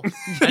while,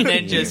 and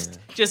then just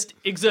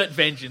exert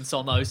vengeance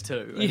on those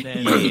two,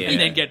 and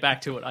then get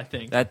back to it. I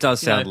think That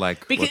does sound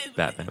like because what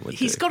Batman would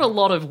he's do. got a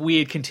lot of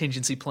weird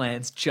contingency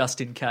plans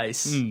just in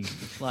case.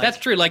 Like, That's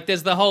true. Like,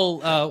 there's the whole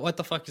what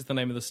the fuck is the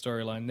name of the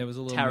storyline? There was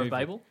a little Tower of movie.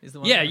 Babel is the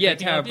one. Yeah, I'm yeah,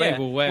 thinking Tower of. of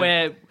Babel,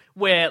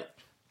 where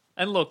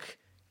and look,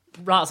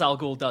 Ra's al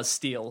Ghul does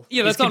steal.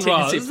 Yeah, his that's on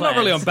Ra's. contingency It's not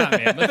really on plans.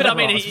 Batman, But I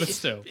mean, but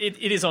still. it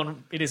is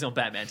on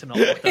Batman to not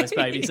lock those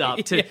babies up.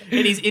 And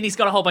he's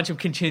got a whole bunch of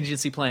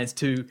contingency plans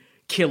to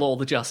kill all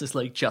the Justice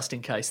League just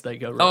in case they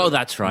go wrong. Oh,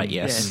 that's right.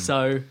 Yeah, Yes.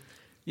 so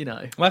you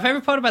know, My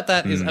favorite part about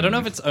that is I don't know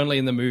if it's only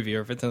in the movie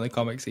or if it's in the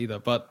comics either,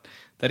 but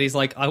that he's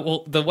like,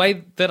 the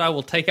way that I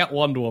will take out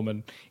Wonder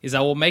Woman is I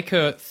will make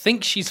her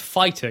think she's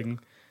fighting,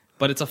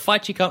 but it's a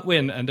fight she can't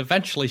win, and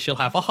eventually she'll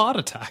have a heart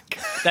attack.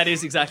 that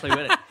is exactly what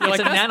it is. It's like,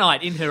 a that's-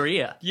 nanite in her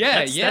ear.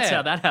 That's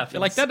how that happens.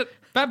 You're like that,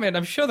 Batman.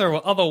 I'm sure there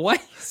were other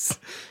ways.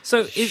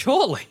 So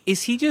Surely.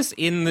 is he just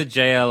in the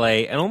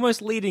JLA and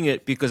almost leading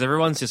it because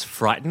everyone's just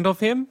frightened of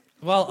him?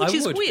 Well, Which I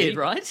is would weird, be.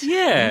 right?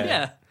 Yeah.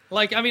 Yeah.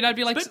 Like, I mean, I'd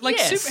be like, But like,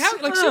 yes.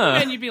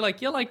 Superman. You'd be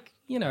like, you're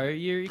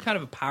kind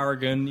of a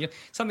paragon. You're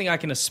something I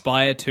can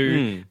aspire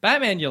to.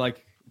 Batman, you're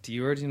like, do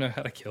you already know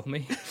how to kill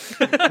me?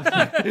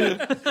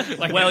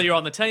 Well, you're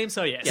on the team,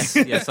 so yes.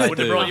 Yes, I Wouldn't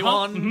have do. brought you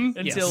on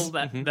Yes. until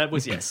that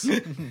was yes.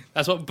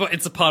 That's what, but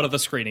it's a part of the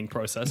screening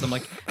process. I'm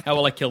like, how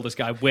will I kill this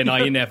guy when I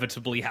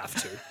inevitably have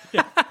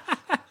to?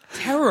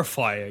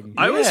 Terrifying.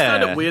 I always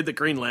found Yeah. it weird that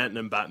Green Lantern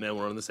and Batman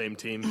were on the same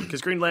team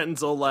because Green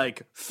Lantern's all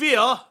like,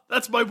 fear,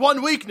 that's my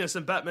one weakness,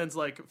 and Batman's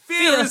like,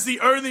 fear is the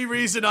only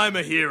reason I'm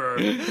a hero.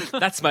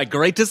 That's my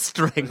greatest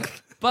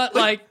strength. But,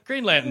 like,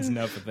 Green Lantern's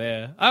never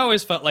there. I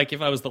always felt like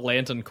if I was the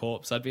Lantern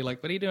Corps, I'd be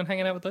like, what are you doing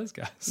hanging out with those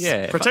guys?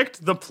 Yeah.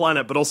 Protect the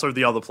planet, but also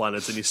the other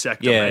planets in your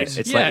sector, Yeah, mate.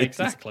 it's Yeah, like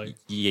exactly.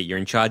 You're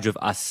in charge of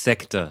a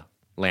sector,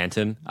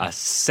 Lantern. A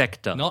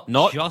sector, Not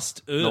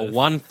just Earth. not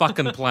one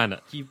fucking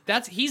planet.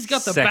 He's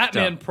got the Sector.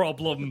 Batman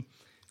problem,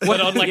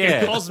 but on, like,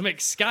 Yeah. a cosmic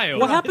scale.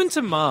 What happened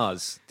to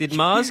Mars? Did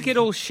Mars get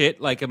all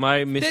shit? Like, am I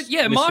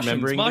Yeah,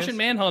 misremembering Martian this?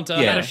 Manhunter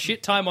Yeah. had a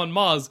shit time on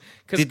Mars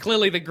because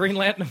clearly the Green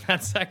Lantern of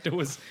that sector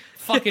was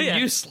fucking Yeah.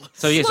 useless.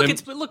 So yeah,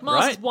 Look,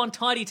 Mars has won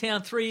tiny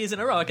town 3 years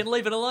in a row. I can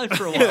leave it alone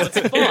for a while. It's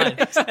fine.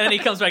 And then he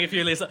comes back a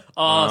few years later.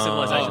 Oh,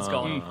 civilization's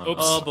gone.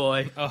 Oops. Oh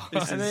boy.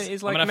 and then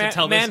it's like I'm gonna have to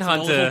tell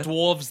Manhunter. this to the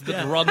little dwarves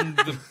that run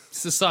the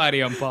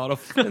society I'm part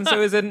of. And so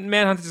is then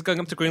Manhunter just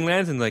going up to Green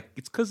Lantern like,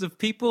 it's because of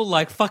people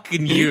like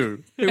fucking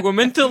you who were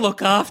meant to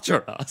look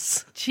after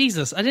us.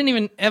 Jesus, I didn't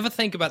even ever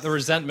think about the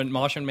resentment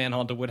Martian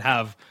Manhunter would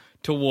have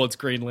towards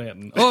Green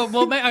Lantern. Oh,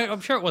 well,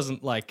 I'm sure it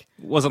wasn't like...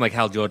 It wasn't like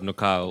Hal Jordan or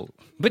Kyle.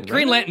 But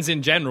Green Lanterns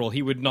in general,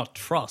 he would not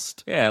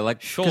trust. Yeah,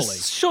 like,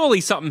 'cause surely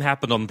something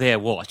happened on their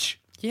watch,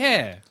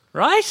 Yeah.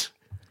 right?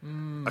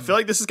 I feel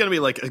like this is going to be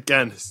like,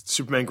 again,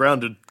 Superman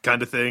grounded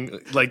kind of thing.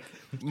 Like,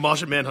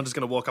 Martian Manhunter's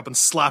going to walk up and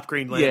slap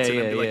Green Lantern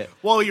and be like,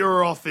 while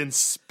you're off in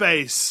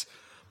space,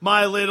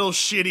 my little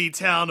shitty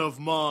town of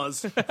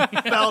Mars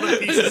fell to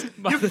pieces.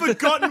 You've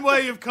forgotten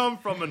where you've come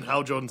from. And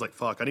Hal Jordan's like,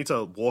 fuck, I need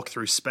to walk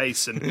through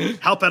space and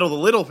help out all the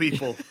little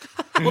people.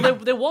 Well,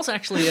 there was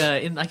actually, I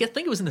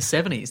think it was in the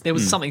 70s, there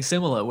was something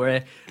similar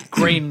where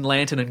Green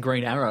Lantern and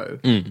Green Arrow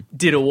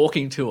did a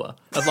walking tour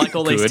of like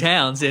all these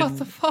towns in, What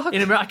the fuck?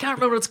 in America. I can't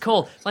remember what it's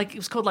called. Like, it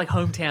was called like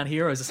Hometown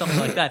Heroes or something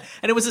like that.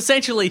 And it was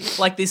essentially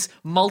like this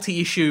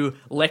multi-issue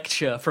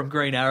lecture from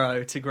Green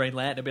Arrow to Green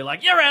Lantern to be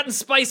like, you're out in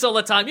space all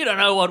the time. You don't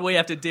know what we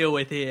have to deal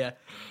with here.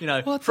 You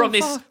know, What from the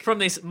this fuck? from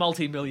this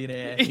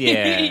multi-millionaire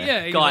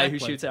Yeah, guy who exactly.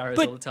 shoots arrows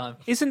But all the time.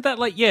 Isn't that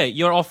like, yeah,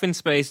 you're off in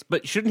space,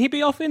 but shouldn't he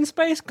be off in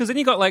space? Because then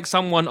you got like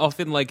someone off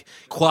in like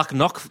Quark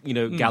Knock,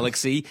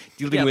 galaxy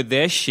dealing Yeah. with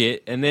their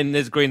shit, and then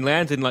there's Green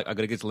Lantern like, I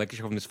gotta get a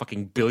lecture from this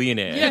fucking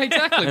billionaire. Yeah,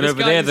 exactly. And This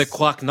over guy there, the is-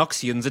 Quark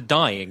Knoxians are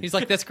dying. He's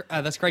like,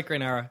 that's great,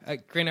 Green Arrow.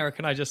 Green Arrow,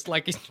 can I just,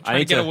 like, he's I trying to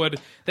need get to- a word.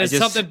 There's I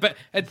just- something,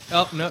 but...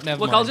 oh, no, never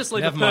Look, mind. I'll just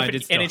leave never a mind, perfect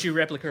it's done. energy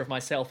replica of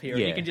myself here.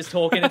 Yeah. You can just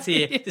talk in its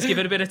ear. Just give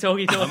it a bit of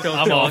talky talk,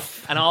 I'm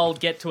off. and I'll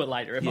get to it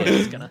later if I'm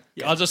just gonna.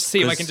 I'll just see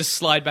if I can 'Cause- just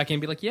slide back in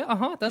and be like,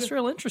 yeah, that's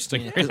real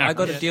interesting. Because I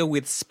got to deal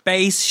with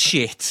space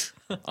shit.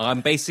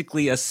 I'm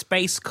basically a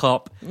space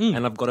cop,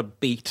 and I've got a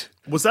beat.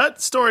 Was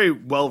that story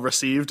well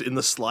received in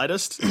the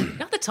slightest?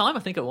 At the time, I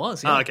think it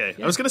was. Yeah. Okay.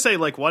 I was going to say,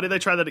 like, why did they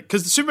try that?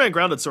 Because the Superman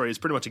grounded story is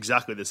pretty much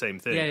exactly the same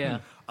thing. Yeah.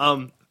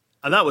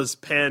 And that was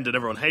panned and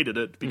everyone hated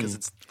it because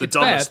it's the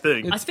dumbest bad.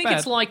 thing. I think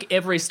it's like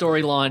every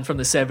storyline from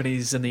the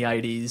 70s and the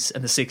 80s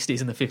and the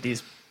 60s and the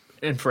 50s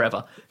and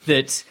forever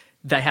that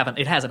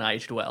it hasn't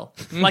aged well.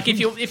 Like if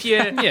you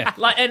Yeah.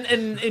 like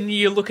and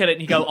you look at it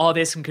and you go, oh,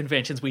 there's some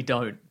conventions we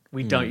don't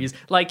use.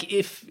 Like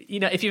if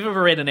you've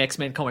ever read an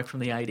X-Men comic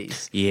from the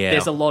 80s, Yeah.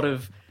 there's a lot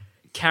of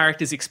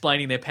characters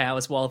explaining their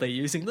powers while they're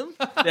using them.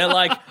 They're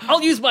like,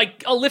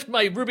 I'll lift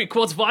my ruby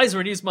quartz visor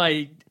and use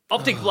my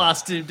optic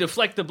blast to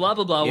deflect the blah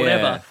blah blah Yeah,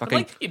 whatever. I'm fucking-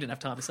 like, you didn't have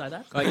time to say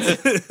that. Like,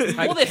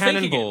 Well, they're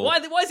thinking it. Cannonball.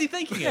 Why is he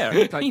thinking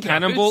it? Like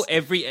Cannonball,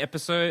 every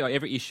episode, like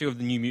every issue of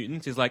the New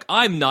Mutants is like,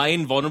 I'm nigh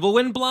invulnerable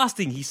when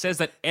blasting. He says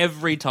that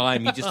every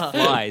time. He just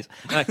flies.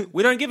 Like,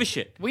 we don't give a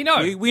shit. We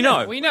know. We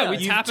know. We know.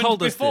 It's You've happened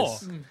told us before.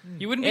 this.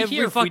 You wouldn't be Every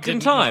here if we fucking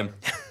didn't time.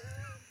 know.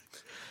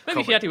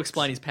 Maybe if you had to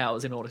explain his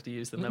powers in order to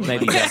use them, that would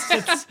Maybe make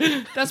that's That's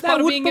that part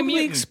of would being a probably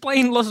mutant.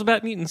 explain lots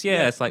about mutants.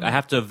 Yeah, it's like I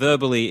have to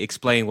verbally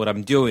explain what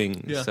I'm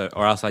doing, Yeah.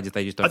 or else they just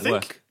I don't think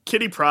work.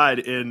 Kitty Pryde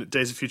in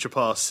Days of Future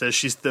Past says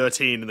she's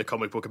 13 in the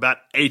comic book about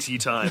 80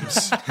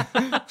 times.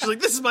 She's like,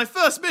 this is my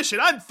first mission.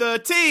 I'm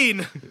 13.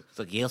 It's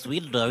like, yes,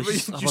 we know. You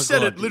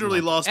said it literally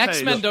last page.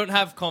 X-Men don't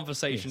have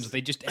conversations. They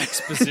just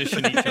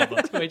exposition each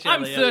other. each other,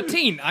 I'm yeah.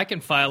 13. I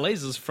can fire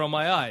lasers from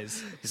my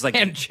eyes. It's like-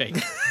 handshake.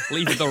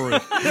 Leave the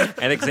room.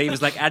 And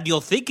Xavier's like, and you're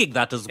thinking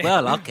that as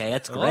well. Okay,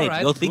 that's great.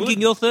 right, You're thinking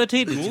good. you're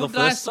 13. It's your Good,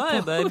 I first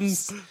time.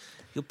 suppose.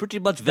 You're pretty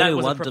much very That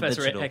was a Professor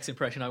one-dimensional. X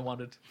impression I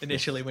wanted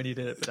initially when you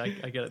did it, but I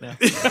get it now.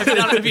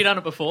 Have you done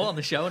it before on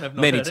the show? And I've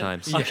not Many heard it?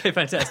 times. Okay,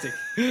 fantastic.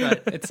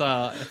 Right. It's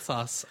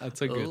us.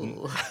 It's a good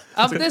one.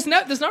 There's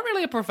not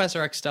really a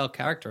Professor X style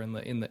character in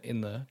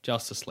the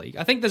Justice League.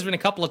 I think there's been a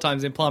couple of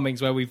times in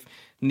Plumbings where we've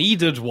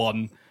needed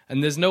one,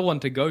 and there's no one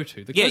to go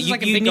to. The closest I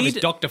can think of is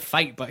Dr.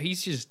 Fate, but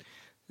he's just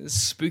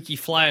spooky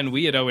flying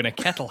weirdo in a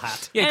kettle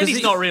hat. Yeah, because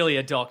he's not really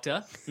a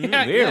doctor.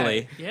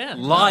 Really? Yeah.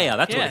 Liar,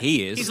 that's Yeah. what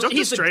he is. Is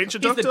Dr. Strange a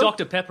He's the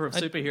doctor? Dr. Pepper of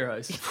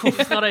superheroes.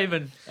 He's not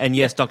even... And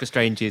yes, Doctor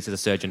Strange is a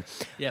surgeon.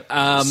 Yep.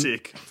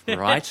 Sick.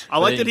 Right? I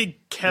like that he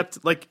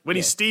kept, like, when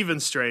he's Stephen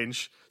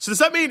Strange. So does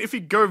that mean if you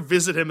go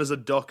visit him as a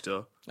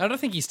doctor? I don't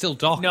think he's still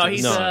doctor. No,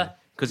 he's...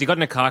 Because he got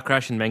in a car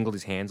crash and mangled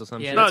his hands or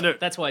something. Yeah, No, that's, no.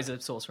 that's why he's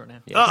a sorcerer now.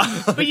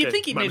 Ah, But you'd okay,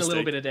 think he'd my need a little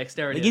mistake. bit of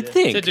dexterity. You'd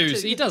think. To do,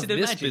 he does do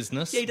this magic.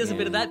 business. Yeah, he does a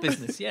bit of that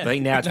business, yeah. I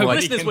think now it's No, more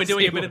but like... Business, we're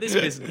doing a bit of this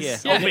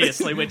business. Yeah.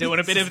 Obviously, we're doing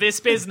a bit of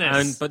this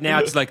business. But now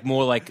it's like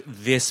more like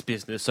this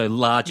business, so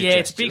larger Yeah,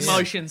 it's gestures. big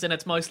motions, and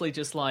it's mostly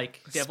just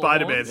like devil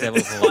Spider-Man horns. hands.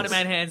 Devil horns.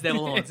 Spider-Man hands,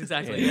 devil horns,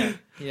 exactly. Yeah.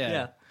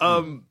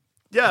 Yeah.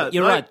 Yeah,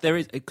 You're like- right. There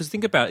is because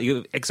think about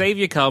it.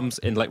 Xavier comes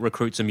and like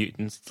recruits a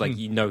mutant. It's like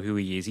you know who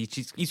he is.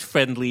 He's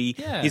friendly.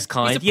 Yeah. He's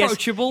kind. He's Yes,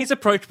 approachable. he's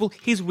approachable.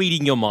 He's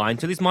reading your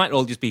mind. So this might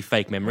all just be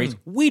fake memories.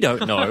 We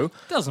don't know.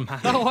 Doesn't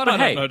matter. What I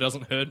hey. don't know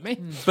doesn't hurt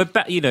me.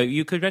 But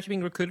you could imagine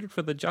being recruited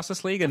for the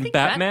Justice League and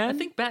Batman. I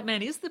think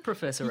Batman is the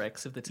Professor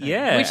X of the team.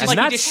 Yeah, Which is and like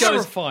that's he just shows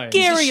terrifying.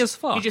 scary as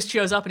fuck. He just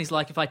shows up and he's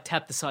like, if I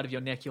tap the side of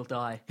your neck, you'll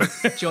die.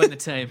 Join the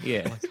team.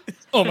 Yeah,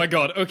 Oh my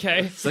god,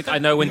 okay. it's like I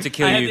know when to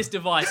kill I have you. this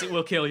device, it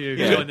will kill you.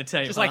 Join the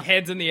team. Just like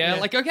heads in the air,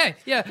 like, okay,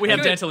 yeah. we have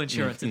good. dental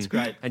insurance. It's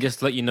great. And just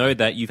to let you know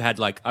that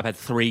I've had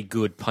 3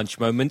 good punch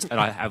moments and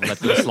I have let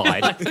them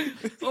slide.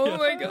 Oh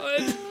my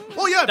god.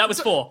 Well, yeah, That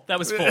was 4. Join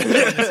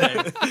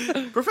the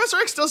team. Professor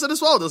X does it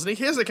as well, doesn't he?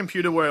 He has a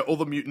computer where all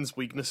the mutants'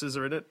 weaknesses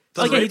are in it.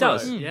 Oh yeah, he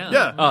does. Yeah.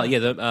 Yeah. Oh yeah,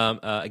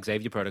 the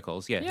Xavier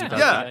protocols. Yeah, he Yeah. does.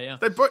 Yeah.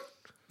 They both...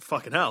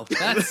 Fucking hell.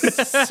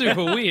 That's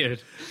super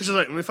weird. It's just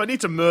like, if I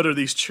need to murder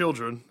these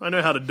children, I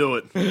know how to do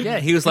it. Yeah,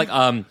 he was like,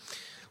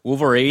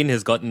 Wolverine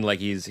has gotten like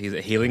his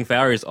healing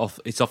power is off.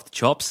 It's off the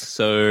chops.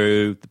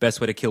 So the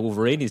best way to kill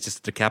Wolverine is just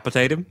to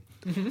decapitate him,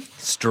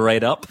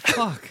 straight up.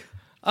 Fuck.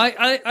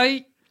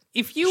 I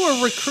if you were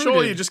recruited,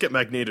 Surely you just get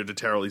Magneto to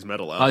tear all his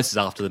metal out. Oh, this is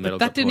after the metal.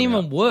 that got didn't torn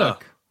even out.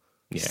 work.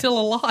 Yeah. Still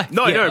alive.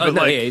 No, I know, but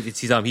like... yeah,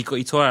 it's his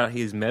he tore out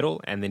his metal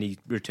and then he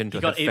returned to He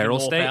a got even feral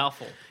more state.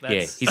 powerful. Yeah,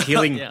 That's-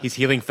 his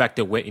healing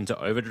factor went into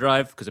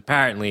overdrive because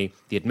apparently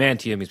the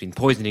adamantium has been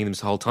poisoning them this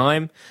whole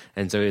time,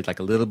 and so it's like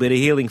a little bit of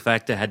healing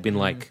factor had been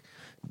like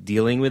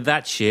dealing with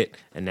that shit,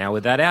 and now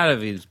with that out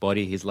of his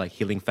body, his like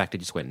healing factor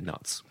just went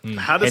nuts.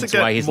 How does Hence it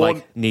get why he's more...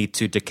 like need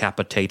to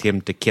decapitate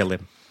him to kill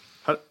him.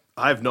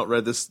 I have not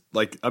read this.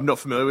 Like, I'm not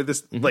familiar with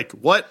this. Like,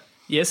 what?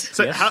 Yes.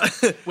 So yes.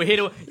 how... We're here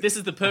to. This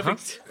is the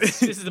perfect.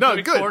 This is the No,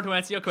 perfect good. forum to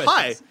answer your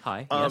questions.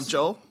 Hi. Hi, yes.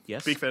 Joel.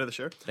 Yes. Big fan of the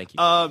show. Thank you.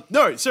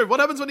 No, so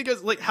what happens when he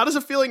goes... Like, how does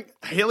a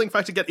healing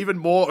factor get even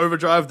more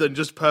overdrive than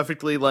just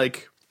perfectly,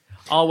 like...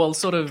 Oh well,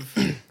 sort of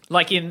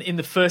like in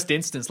the first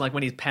instance, like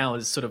when his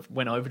powers sort of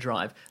went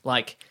overdrive.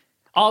 Like,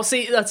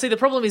 see. The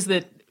problem is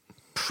that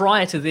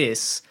prior to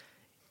this,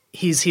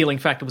 his healing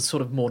factor was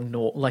sort of more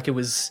like it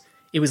was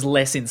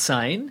less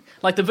insane.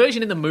 Like the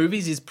version in the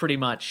movies is pretty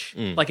much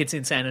like it's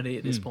insanity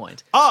at this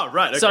point. Oh,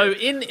 right, okay. So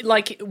in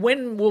like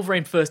when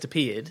Wolverine first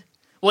appeared,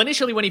 well,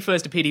 initially when he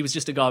first appeared, he was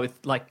just a guy with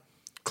like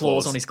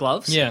claws on his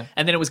gloves. Yeah.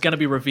 And then it was going to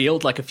be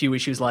revealed like a few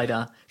issues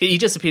later. He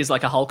just appears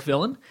like a Hulk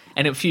villain,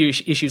 and a few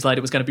issues later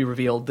it was going to be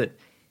revealed that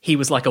he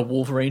was like a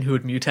Wolverine who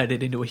had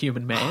mutated into a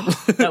human man.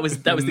 That was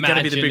going to be the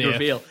big Imagine if.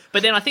 reveal.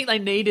 But then I think they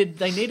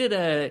needed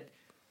a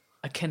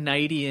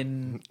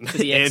Canadian for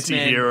the X-Men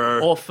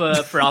Anti-hero. or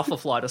for Alpha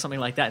Flight or something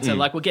like that. So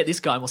like we'll get this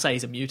guy and we'll say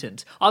he's a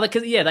mutant. Oh,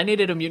 because they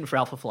needed a mutant for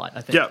Alpha Flight,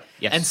 I think. Yeah.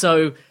 Yes. And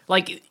so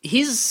like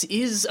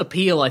his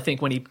appeal, I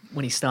think when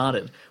he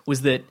started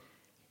was that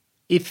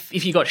if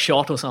you got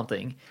shot or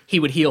something, he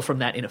would heal from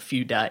that in a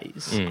few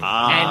days.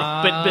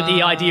 But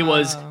the idea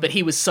was, but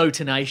he was so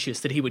tenacious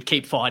that he would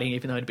keep fighting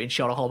even though he'd been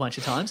shot a whole bunch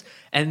of times.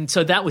 And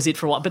so that was it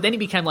for a while. But then he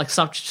became like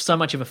so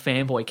much of a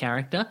fanboy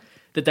character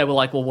that they were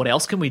like, well, what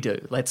else can we do?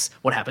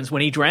 What happens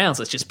when he drowns?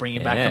 Let's just bring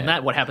him back from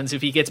that. What happens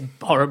if he gets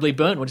horribly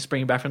burnt? We'll just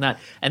bring him back from that.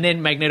 And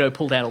then Magneto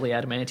pulled out all the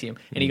adamantium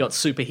and he got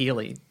super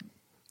healy.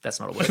 That's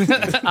not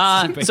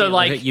a word. So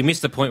like, You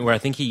missed the point where I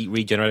think he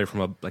regenerated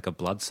from a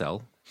blood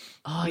cell.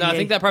 oh, No, I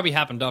think that probably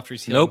happened after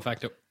his healing Nope.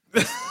 factor.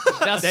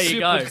 That's There you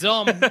super go.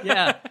 dumb.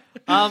 yeah.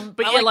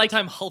 But I yeah, like the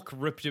time Hulk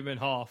ripped him in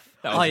half.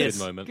 That was a yes.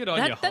 good moment. Good on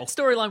you, that Hulk.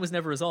 storyline was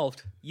never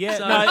resolved. Yeah,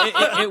 So-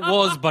 no, it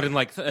was, but in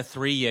like a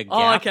 3-year gap.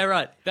 Oh, okay,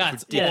 right.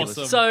 That's Yeah.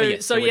 awesome. So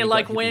when he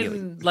like got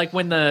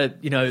when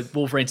the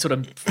Wolverine sort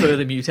of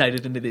further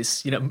mutated into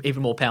this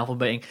even more powerful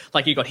being,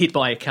 like he got hit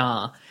by a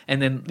car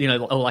and then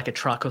or like a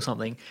truck or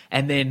something,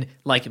 and then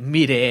like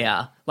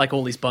midair, like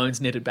all his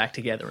bones knitted back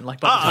together, and like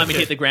by the time he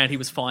hit the ground, he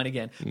was fine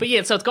again. But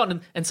yeah, so it's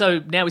gotten, and so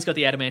now he's got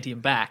the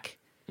adamantium back,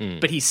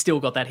 but he's still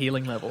got that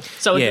healing level.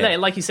 So Yeah.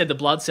 like you said, the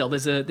blood cell.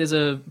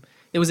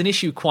 There was an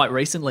issue quite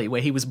recently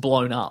where he was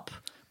blown up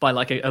by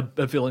like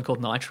a villain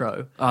called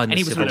Nitro, in and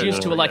he the was Civil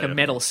reduced War, to like a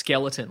metal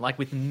skeleton, like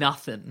with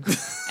nothing,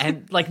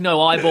 and like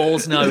no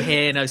eyeballs, no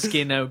hair, no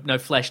skin, no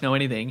flesh, no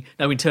anything,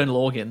 no internal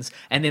organs.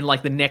 And then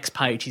like the next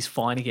page, he's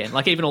fine again.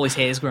 Like even all his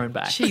hair's grown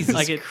back. Jesus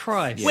like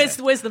Christ!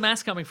 Where's the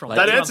mask coming from?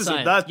 That That's answers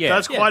what I'm it. saying.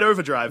 That's quite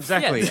overdrive.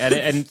 Exactly,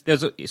 and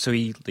so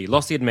he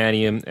lost the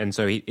adamantium, and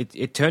so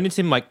it turned into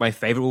him like my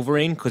favorite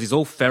Wolverine because he's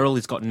all feral,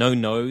 he's got no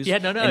nose, Yeah,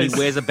 no and nose. he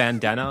wears a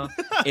bandana.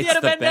 It's had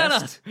a the bandana.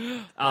 best.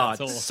 Oh,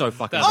 it's so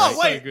fucking That's great. Oh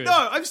wait, good.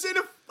 no! I've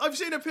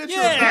seen a picture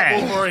of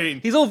that Wolverine.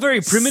 He's all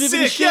very primitive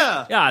and Sick, shit.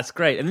 yeah. It's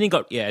great. And then he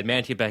got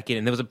adamantium back in,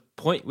 and there was a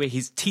point where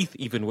his teeth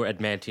even were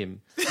adamantium.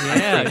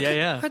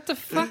 Yeah. What the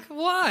fuck?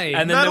 Why?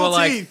 And then they Metal were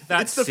like, teeth.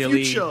 "That's It's the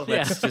silly. future."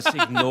 Let's just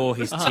ignore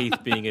his teeth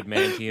being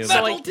adamantium."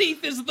 Metal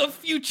teeth is the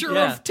future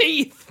Yeah. of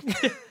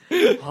teeth.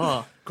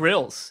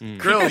 Grills.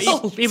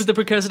 Grills. He was the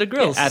precursor to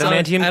grills.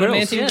 Adamantium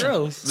grills. Adamantium Yeah.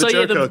 grills. So The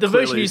yeah, Joker the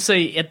version clearly- you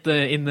see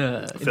in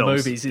the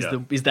Films, movies is yeah.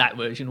 is that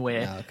version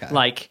where okay.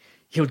 like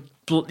he'll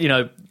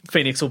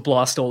Phoenix will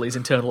blast all these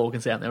internal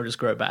organs out and they'll just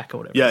grow back or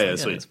whatever. Yeah, It's yeah, like,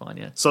 sweet. that's fine.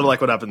 Yeah. Sort of like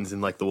what happens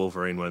in like the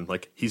Wolverine when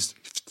like he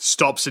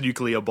stops a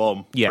nuclear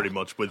bomb pretty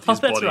much with his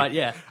that's body. right,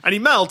 yeah. And he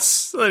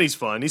melts, and then he's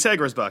fine. His hair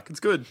grows back. It's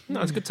good.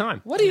 No, it's a good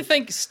time. What do you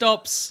think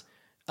stops?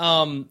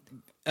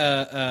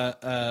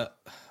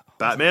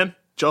 Batman,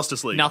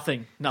 Justice League.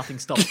 Nothing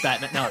stops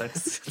Batman. No, What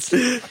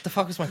the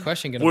fuck was my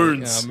question going to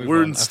Wounds. be?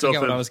 Wounds I stop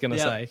forget what him. I was going to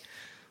Yeah. say.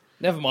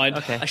 Never mind.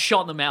 a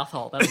shot in the mouth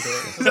hole. That'll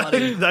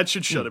do it. That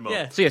should shut him up.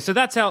 Yeah. So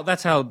that's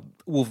how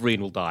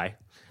Wolverine will die.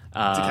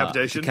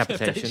 Decapitation.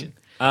 Decapitation.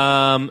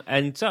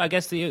 And so I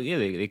guess the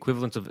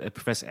equivalent of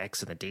Professor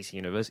X in the DC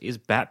universe is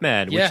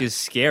Batman, Yeah. which is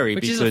scary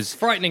Which because is a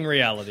frightening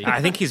reality.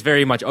 I think he's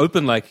very much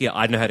open. Like,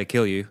 I know how to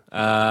kill you.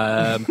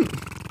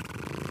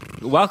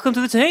 Welcome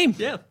to the team.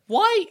 Yeah.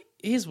 Why?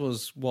 Here's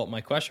was what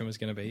my question was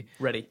going to be.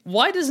 Ready.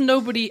 Why does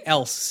nobody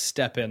else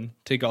step in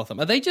to Gotham?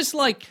 Are they just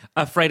like?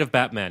 Afraid of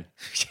Batman.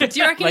 But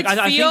do you reckon Like, it's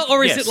I fear, think-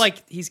 or is yes. it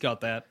like he's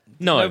got that?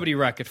 No. Nobody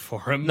wreck it for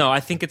him. No,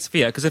 I think it's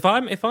fear. Because if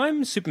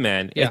I'm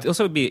Superman, Yeah. it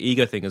also would be an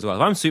ego thing as well.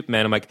 If I'm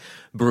Superman, I'm like,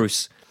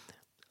 Bruce,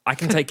 I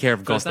can take care of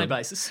First Gotham. name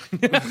basis.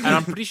 And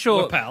I'm pretty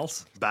sure We're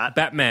pals.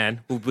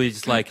 Batman will be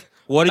just like,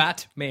 what if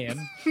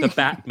Batman. the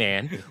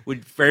Batman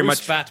would very Bruce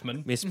much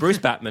Batman. Miss Bruce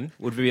Batman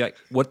would be like,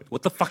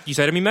 what the fuck you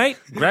say to me, mate?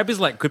 Grab his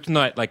like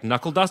kryptonite like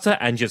knuckle duster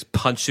and just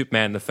punch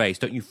Superman in the face.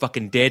 Don't you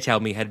fucking dare tell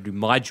me how to do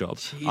my job.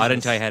 I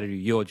don't tell you how to do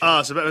your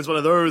job. So Batman's one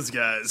of those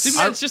guys.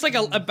 Superman's just like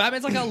a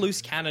Batman's like a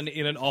loose cannon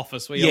in an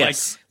office where you're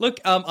Yes. like,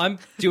 look, I'm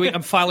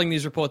filing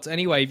these reports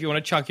anyway. If you want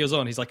to chuck yours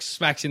on, he's like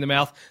smacks you in the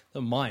mouth.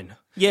 They're mine.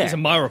 Yeah. These are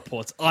my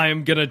reports. I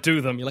am gonna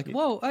do them. You're like,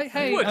 whoa,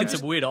 hey, Work I'm in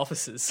just- some weird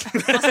offices.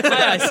 May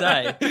I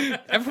say?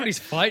 everybody's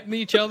fighting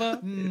each other.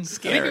 I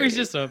think it was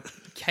just a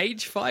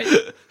cage fight,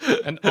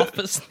 an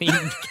office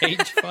themed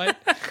cage fight.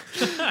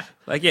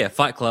 Like, yeah,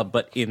 Fight Club,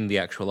 but in the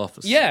actual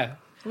office. Yeah,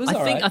 it was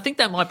I think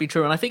that might be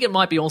true, and I think it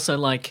might be also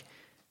like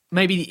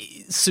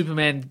maybe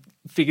Superman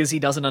figures he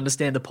doesn't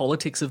understand the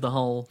politics of the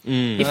whole.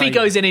 If he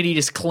goes in and he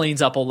just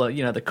cleans up all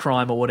the the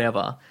crime or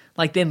whatever,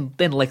 like then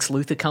Lex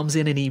Luthor comes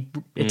in and he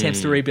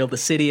attempts to rebuild the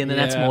city, and then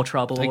that's more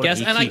trouble. I guess,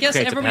 He and I guess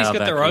creates a everybody's power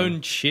got their vacuum.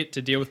 own shit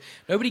to deal with.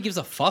 Nobody gives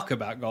a fuck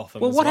about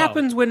Gotham. Well, as what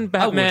happens when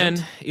Batman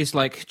wouldn't. is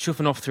like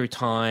chuffing off through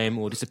time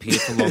or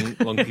disappears for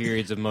long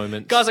periods of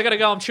moments? Guys, I gotta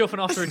go. I'm chuffing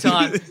off through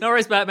time. No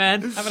worries,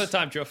 Batman. Having a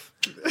time, Chuff.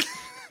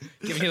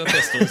 Give me the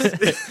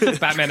pistols.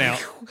 Batman out.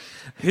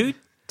 Who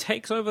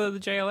takes over the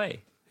JLA?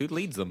 Who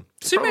leads them?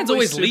 Superman's Probably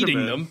always leading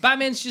Superman. them.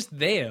 Batman's just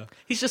there.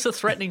 He's just a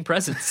threatening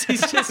presence.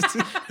 He's just.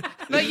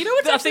 No, you know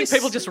what? I think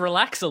people just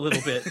relax a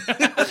little bit.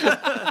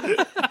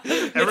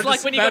 It's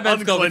like when you got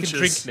Batman's got we can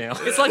unclenches. drink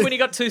now. It's like when you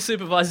got two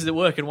supervisors at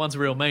work and one's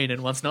real mean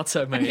and one's not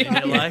so mean.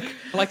 And you're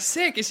like,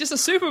 sick. It's just a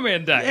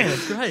Superman day. yeah,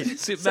 it's great.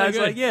 Superman's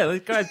like, yeah,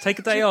 let's go take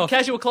a day off.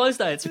 Casual close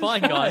day, it's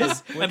fine,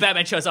 guys. And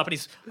Batman shows up and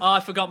he's, I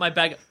forgot my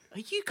bag. Are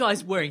you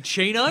guys wearing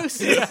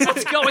chinos?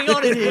 What's going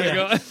on in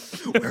here?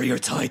 Wear your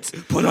tights.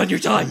 Put on your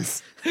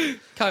tights. Kind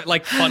of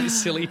like fun,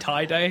 silly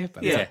tie day.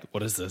 But Yeah. like,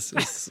 what is this?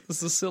 This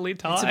is a silly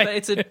tie.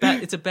 It's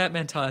a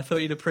Batman tie. I thought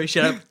you'd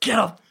appreciate it. Get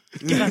up.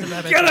 Get out of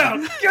Batman. Get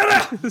out! Get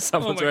out! Someone's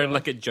Oh my wearing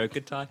like a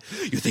Joker tie.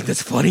 You think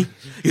that's funny?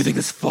 You think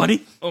that's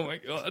funny? Oh my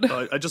god.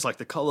 I just like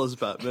the colours,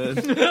 Batman.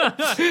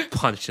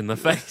 Punch in the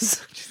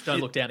face. Just don't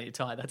look down at your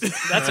tie.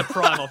 That's a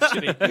prime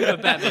opportunity for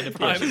Batman to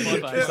punch in my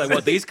It's face. like,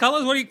 what, these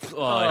colours? What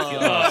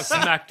are you...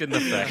 smacked in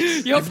the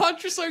face. Your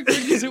punch was so good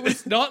because it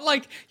was not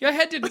like your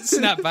head didn't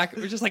snap back. It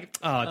was just like,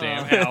 oh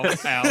damn, ow.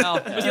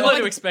 But you know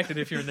to expect it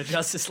if you're in the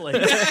Justice League.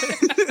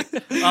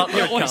 Here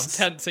You're it always comes.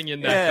 tensing your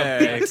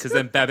neck. Yeah, because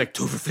then Babbitt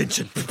to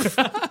Finch.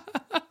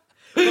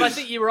 But I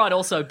think you're right.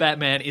 Also,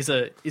 Batman is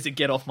a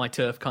get off my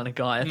turf kind of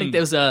guy. I think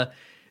there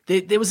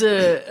was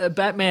a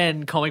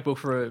Batman comic book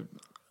for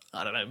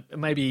I don't know,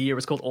 maybe a year. It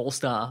was called All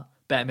Star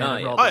Batman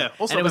and yeah. Robin. Oh, yeah.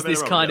 All-Star And it was Batman this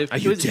and kind Robin, of. yeah. Are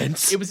it you was,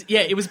 dense?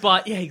 It was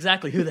by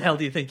exactly. Who the hell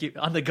do you think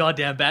I'm the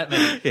goddamn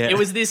Batman? Yeah. It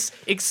was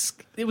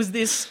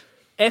this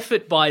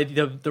effort by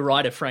the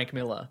writer Frank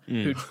Miller,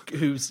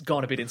 who's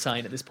gone a bit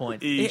insane at this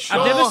point. He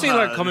I've never sure seen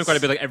like a has. comic where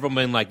I'd be like everyone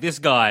being like, this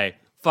guy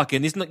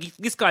fucking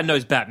this guy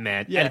knows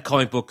Batman and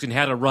comic books and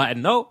how to write.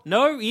 And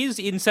no, he's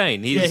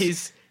insane.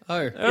 He's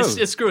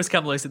screw has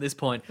come loose at this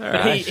point.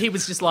 But he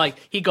was just like,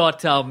 he got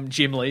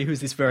Jim Lee, who's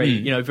this very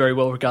very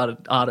well regarded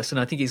artist, and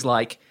I think he's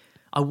like,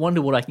 I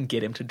wonder what I can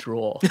get him to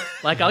draw.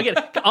 Like,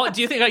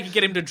 do you think I can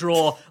get him to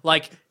draw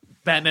like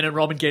Batman and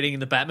Robin getting in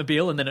the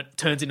Batmobile and then it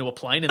turns into a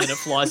plane and then it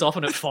flies off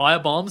and it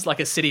firebombs like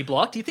a city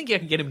block? Do you think I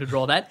can get him to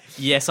draw that?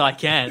 Yes, I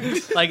can.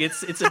 Like,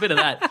 it's a bit of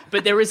that.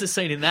 But there is a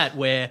scene in that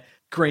where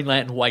Green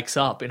Lantern wakes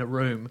up in a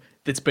room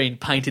that's been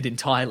painted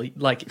entirely,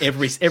 like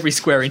every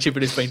square inch of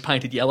it has been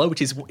painted yellow,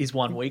 which is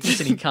one weakness,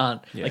 and he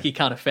can't he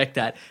can't affect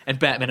that. And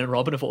Batman and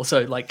Robin have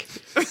also like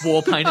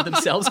war painted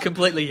themselves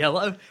completely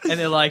yellow, and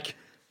they're like,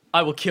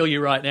 I will kill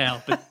you right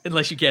now, but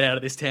unless you get out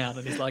of this town.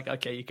 And he's like,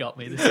 okay, you got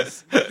me.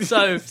 This is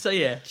so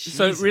yeah.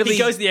 So really, he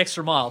goes the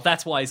extra mile.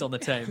 That's why he's on the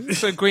team.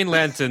 So Green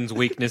Lantern's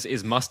weakness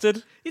is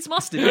mustard? It's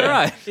mustard, yeah.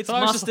 Right. It's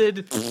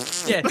mustard.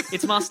 Yeah,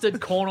 it's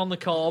mustard, corn on the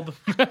cob.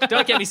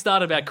 Don't get me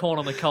started about corn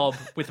on the cob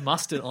with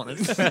mustard on it.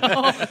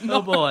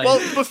 Oh boy. Well,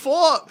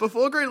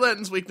 before Green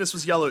Lantern's weakness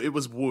was yellow, it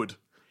was wood.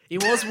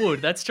 It was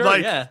wood, that's true,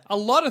 Like, yeah. A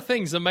lot of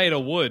things are made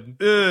of wood.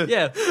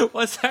 Yeah.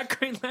 What's that?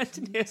 Green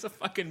Lantern? He has a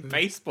fucking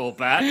baseball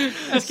bat.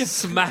 Just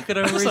smack it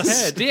over Just his a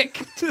head.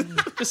 stick.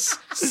 Just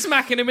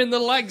smacking him in the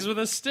legs with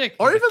a stick.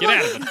 Or even Get like,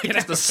 out of it. Get Just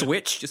out the of it.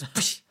 switch. Just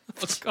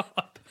Oh, God.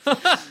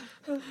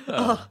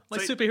 My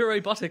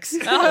superhero buttocks.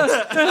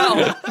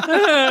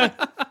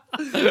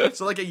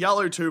 so like a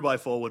yellow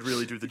 2x4 would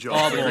really do the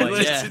job. Oh boy,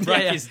 yeah.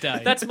 Break his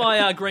day. That's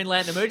my Green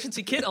Lantern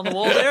emergency kit on the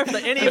wall there. If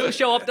any of them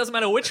show up, doesn't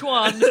matter which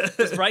one,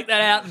 just break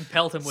that out and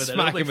pelt him with it.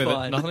 Smack It'll him be with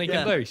fine. it. Nothing he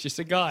can do. He's just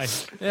a guy.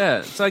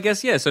 Yeah, so I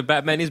guess, so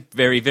Batman is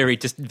very, very,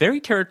 just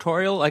very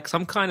territorial, like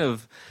some kind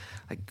of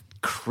like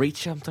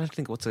creature. I'm trying to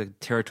think what's a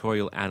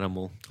territorial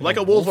animal. Like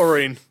a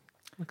Wolverine.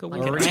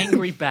 Like an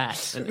angry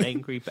bat.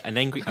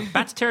 A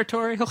bat's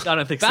territorial? I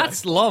don't think Bats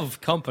so.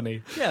 love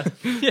company. Yeah.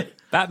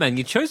 Batman,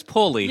 you chose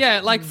poorly.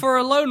 Yeah, like for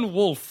a lone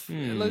wolf.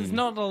 It's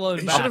not a lone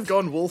You bat. should have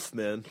gone wolf,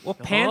 man. Well,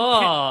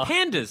 Oh.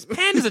 pandas.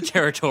 Pandas are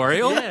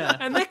territorial. Yeah.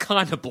 And they're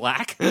kind of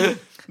black.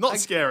 Not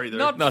scary,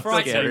 though. Not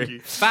frightening. Thank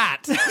you.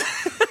 Fat.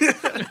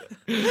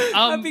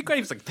 That'd be great.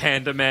 He's like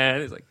Panda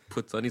Man. He's like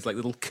puts on his like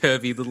little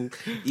curvy little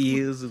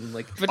ears and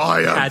like.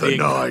 I am the padding.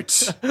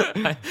 knight.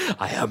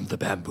 I am the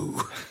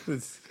bamboo.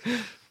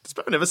 Does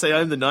Batman ever say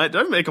I am the knight?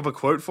 Don't make up a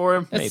quote for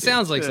him. It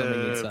sounds like something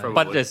you'd say. probably.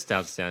 But this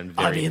does sound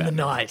very. I'm in the bad.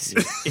 night.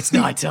 It's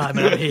nighttime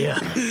and I'm here.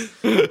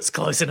 It's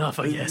close enough,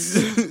 I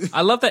guess.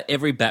 I love that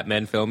every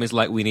Batman film is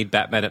like we need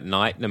Batman at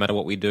night, no matter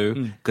what we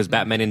do, because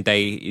Batman in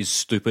day is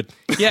stupid.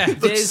 Yeah.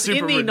 There's super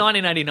in the rude.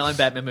 1989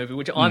 Batman movie,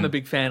 which I'm a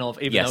big fan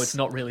of, even though it's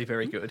not really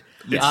very good.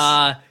 There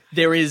are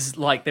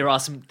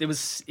some. There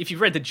was, if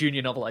you've read the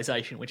Junior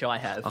novelization, which I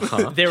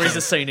have, there is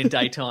a scene in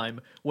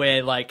daytime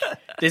where like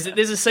there's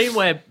a scene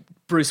where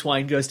Bruce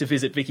Wayne goes to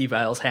visit Vicky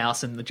Vale's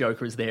house and the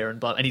Joker is there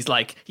and he's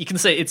like, you can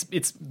see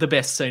it's the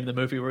best scene in the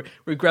movie where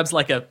he grabs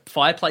like a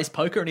fireplace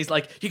poker and he's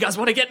like, you guys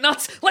want to get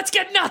nuts? Let's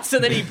get nuts!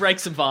 And then he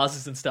breaks some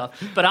vases and stuff.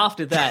 But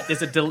after that,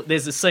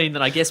 there's a scene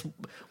that I guess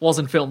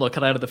wasn't filmed or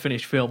cut out of the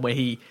finished film where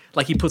he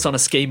puts on a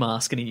ski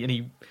mask and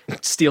he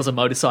steals a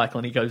motorcycle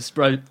and he drives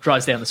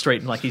down the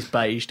street in like his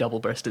beige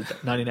double-breasted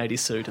 1980s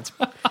suit. It's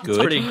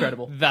pretty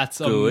incredible. That's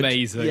Good.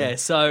 amazing. Yeah,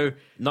 so...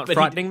 Not but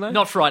frightening, though?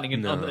 Not frightening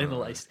in the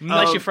least.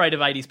 Unless you're afraid of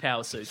 80s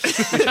power suits,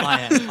 which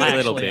I am. I A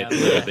little actually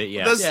bit, am.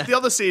 yeah. There's the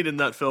other scene in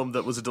that film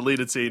that was a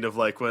deleted scene of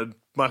like when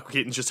Michael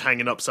Keaton's just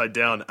hanging upside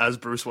down as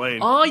Bruce Wayne.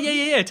 Oh,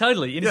 yeah,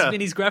 totally. In Yeah.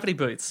 his gravity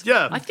boots.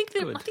 Yeah. I think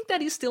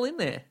that is still in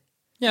there.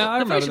 Yeah, I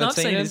The remember version that I've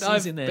seen scene. is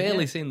I've in there, barely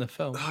yeah. seen the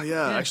film. Oh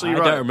yeah, actually I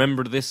you're don't right.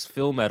 remember this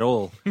film at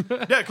all. Yeah,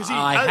 because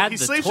I had he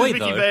the sleeps toy, with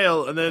Vicky though.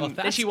 Vale, and then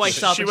And she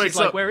wakes up and she's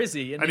like, where is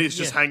he? And he's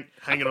just hanging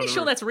I'm on pretty the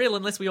sure roof. that's real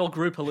unless we all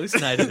group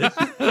hallucinated it.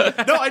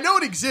 No, I know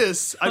it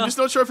exists. I'm just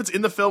not sure if it's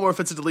in the film or if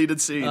it's a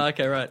deleted scene.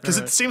 Okay, right. Because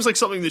right. it seems like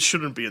something that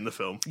shouldn't be in the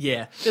film.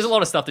 Yeah, there's a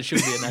lot of stuff that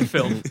shouldn't be in that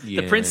film. Yeah.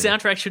 The Prince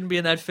soundtrack shouldn't be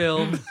in that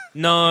film.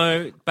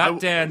 No,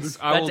 Bat Dance.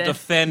 I will Bat Dance.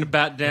 defend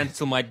Bat Dance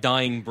till my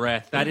dying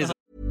breath. That is.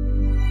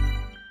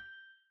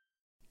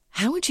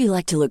 How would you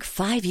like to look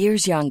 5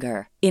 years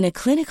younger? In a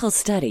clinical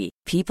study,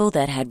 people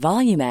that had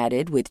volume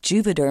added with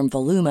Juvederm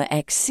Voluma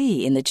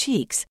XC in the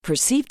cheeks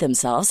perceived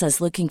themselves as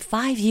looking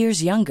 5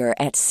 years younger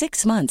at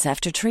 6 months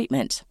after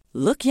treatment.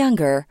 Look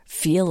younger,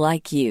 feel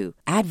like you.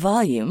 Add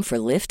volume for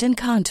lift and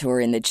contour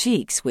in the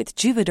cheeks with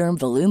Juvederm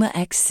Voluma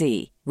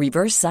XC.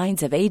 Reverse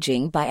signs of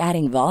aging by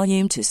adding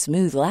volume to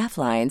smooth laugh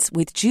lines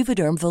with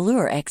Juvederm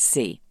Volure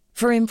XC.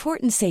 For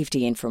important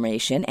safety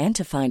information and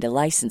to find a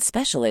licensed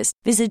specialist,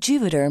 visit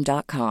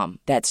Juvederm.com.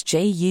 That's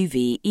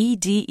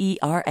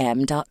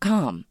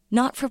JUVEDERM.com.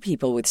 Not for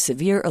people with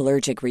severe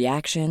allergic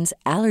reactions,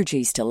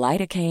 allergies to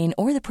lidocaine,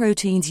 or the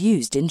proteins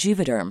used in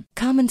Juvederm.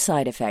 Common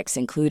side effects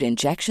include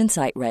injection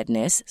site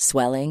redness,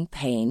 swelling,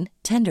 pain,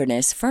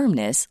 tenderness,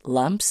 firmness,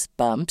 lumps,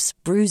 bumps,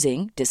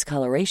 bruising,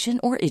 discoloration,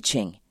 or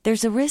itching.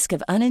 There's a risk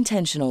of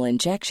unintentional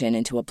injection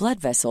into a blood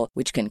vessel,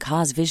 which can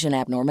cause vision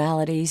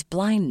abnormalities,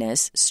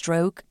 blindness,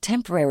 stroke,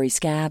 temporary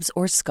scabs,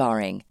 or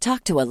scarring.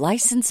 Talk to a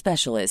licensed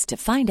specialist to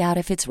find out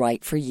if it's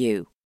right for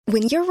you.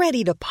 When you're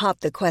ready to pop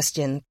the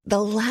question,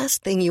 the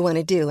last thing you want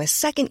to do is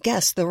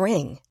second-guess the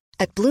ring.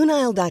 At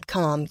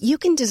BlueNile.com, you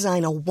can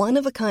design a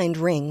one-of-a-kind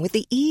ring with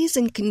the ease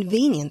and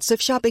convenience of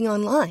shopping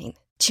online.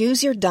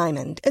 Choose your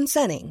diamond and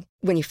setting.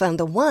 When you find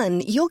the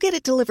one, you'll get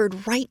it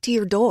delivered right to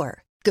your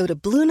door. Go to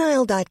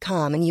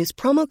BlueNile.com and use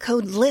promo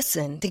code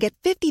LISTEN to get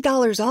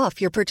 $50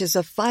 off your purchase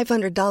of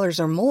 $500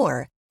 or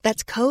more.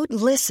 That's code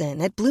LISTEN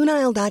at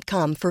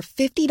BlueNile.com for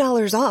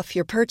 $50 off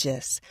your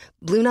purchase.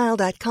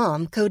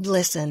 BlueNile.com, code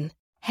LISTEN.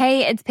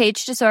 Hey, it's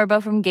Paige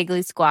DeSorbo from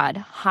Giggly Squad.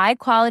 High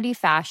quality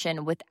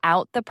fashion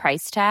without the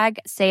price tag.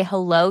 Say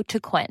hello to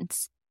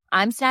Quince.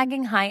 I'm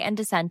snagging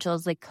high-end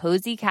essentials like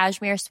cozy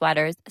cashmere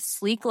sweaters,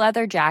 sleek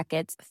leather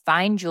jackets,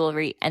 fine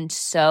jewelry, and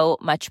so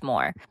much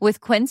more.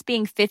 With Quince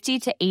being 50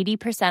 to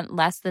 80%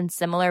 less than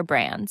similar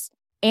brands.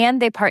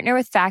 And they partner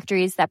with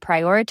factories that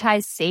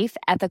prioritize safe,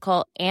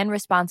 ethical, and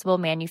responsible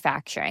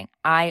manufacturing.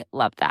 I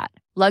love that.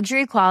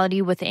 Luxury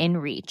quality within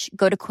reach.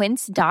 Go to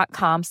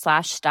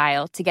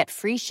quince.com/style to get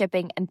free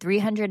shipping and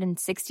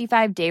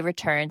 365-day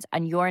returns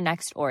on your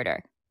next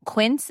order.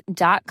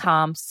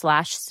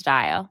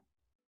 Quince.com/style.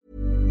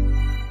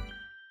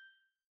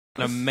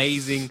 An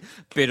amazing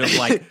bit of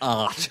like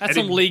art. That's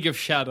some League of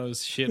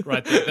Shadows shit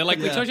right there. They're like,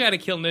 we taught you how to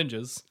kill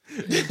ninjas.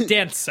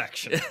 Dance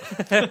section.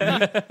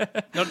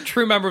 Not a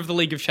true member of the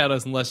League of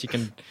Shadows unless you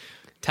can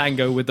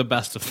tango with the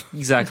best of them.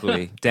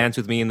 Exactly. Dance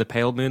with me in the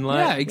pale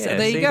moonlight. Yeah,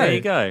 exactly. There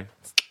you go.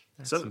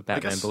 That's So, some I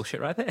Batman guess-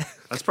 bullshit right there.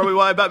 That's probably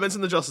why Batman's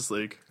in the Justice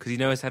League. Because he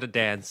knows how to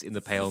dance in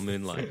the pale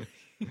moonlight.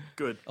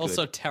 Good.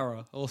 Also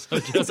terror. Also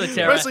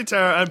terror. Mostly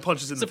terror and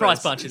punches in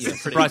Surprise the face. punches. Yeah,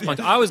 surprise punch.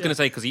 I was going to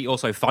say because he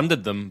also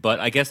funded them, but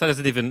I guess that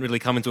doesn't even really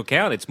come into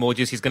account. It's more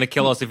just he's going to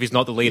kill us if he's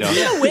not the leader. I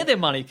don't know where their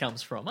money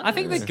comes from. I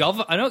think the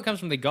government. I know it comes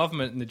from the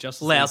government and the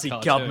Justice Lousy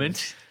League cartoon.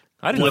 government.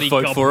 I didn't Bloody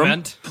vote for him.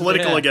 government.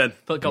 Political Yeah. again.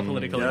 Got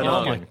political. Yeah, again. no.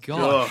 Oh my god.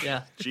 Oh,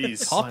 Yeah.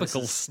 Jeez.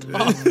 Topical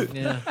stuff.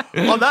 Yeah.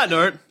 On that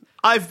note,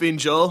 I've been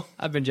Joel.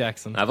 I've been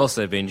Jackson. I've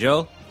also been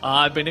Joel.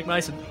 I've been Nick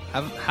Mason.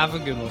 Have a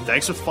good one.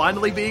 Thanks for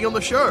finally being on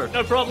the show.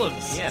 No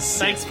problems. Yes.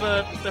 Thanks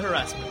for the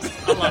harassment.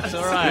 I love it.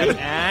 All right.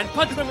 And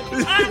punch women.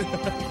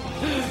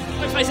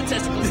 My face and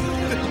testicles.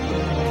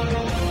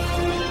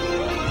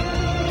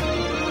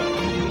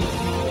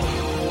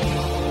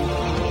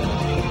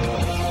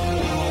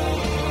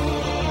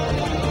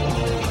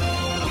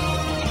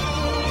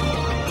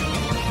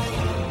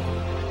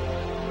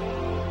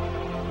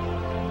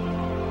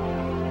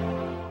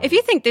 If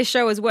you think this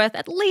show is worth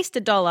at least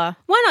 $1,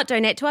 why not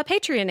donate to our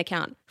Patreon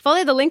account?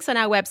 Follow the links on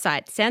our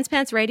website,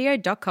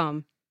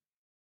 sanspantsradio.com.